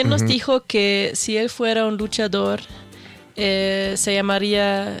 Joe. También nos dijo que si él fuera un luchador, se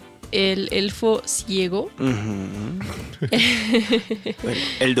llamaría el elfo ciego.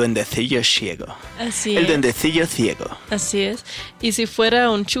 El duendecillo ciego. Así el es. duendecillo ciego. Así es. Y si fuera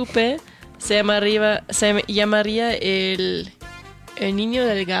un chupe, se llamaría el niño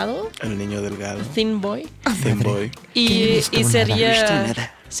delgado. El niño delgado. Thin Boy. Thin Boy. Y sería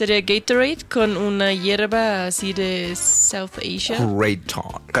Gatorade con una hierba así de South Asia.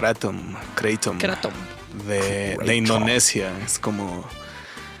 Kratom. De Indonesia. Es como...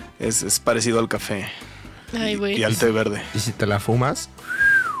 Es parecido al café. Ay, güey. Y al té verde. ¿Y si te la fumas?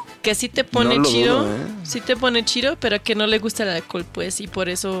 Que sí te pone No lo chido. dudo, Sí te pone chido, pero que no le gusta el alcohol, pues. Y por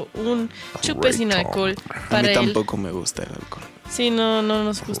eso un chupe sin alcohol para a mí él. tampoco me gusta el alcohol. Sí, no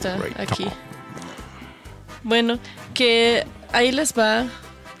nos gusta aquí. Bueno, que ahí les va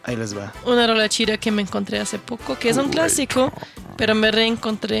una rola chida que me encontré hace poco, que es un clásico, pero me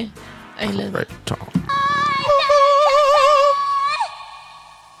reencontré. Ahí les va. Identity.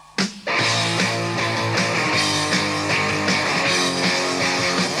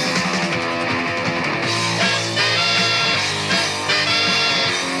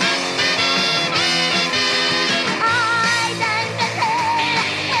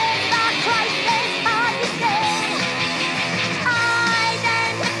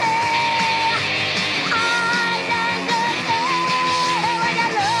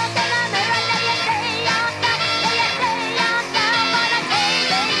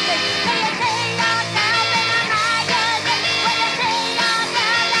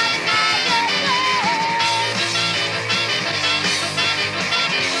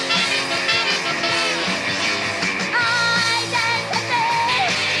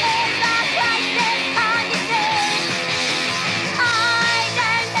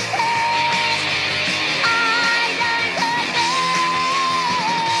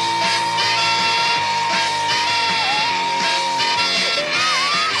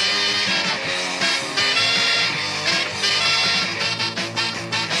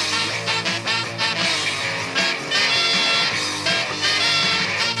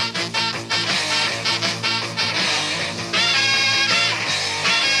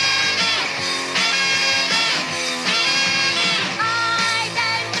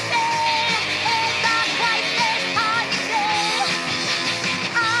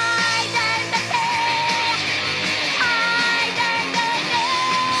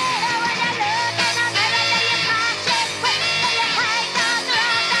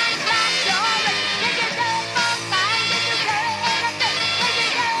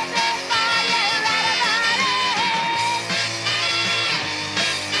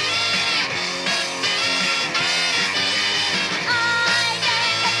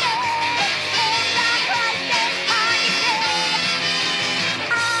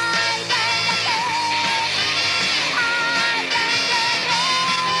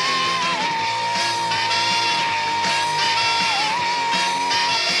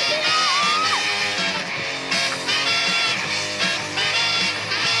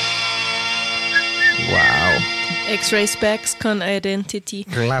 X-Ray Specs con Identity.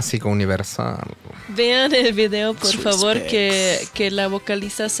 Clásico universal. Vean el video, por X-Ray favor, Specs. que la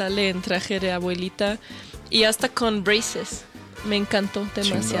vocalista sale en traje de abuelita y hasta con braces. Me encantó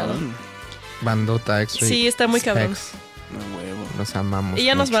demasiado. Chingón. Bandota X-Ray. Sí, está muy cabrón. Specs. A huevo. Los amamos. Y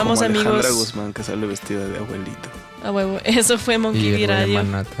ya nos mucho. vamos, Como Alejandra amigos. Guzmán, que sale vestida de abuelita. A huevo. Eso fue Y Monkeybee el Radio.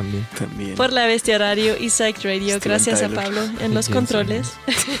 Maná también. También. Por La Bestia Radio y Psych Radio. Steven Gracias a Tyler. Pablo en los Jason. controles.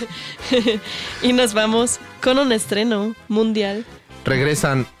 Y nos vamos con un estreno mundial.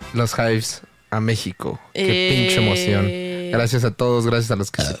 Regresan los Hives a México. Qué pinche emoción. Gracias a todos, gracias a los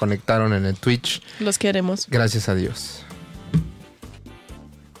que se conectaron en el Twitch. Los queremos. Gracias a Dios.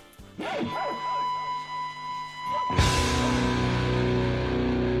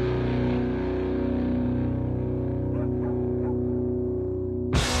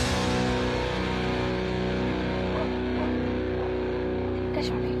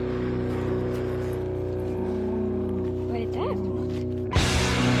 Vad är det för något?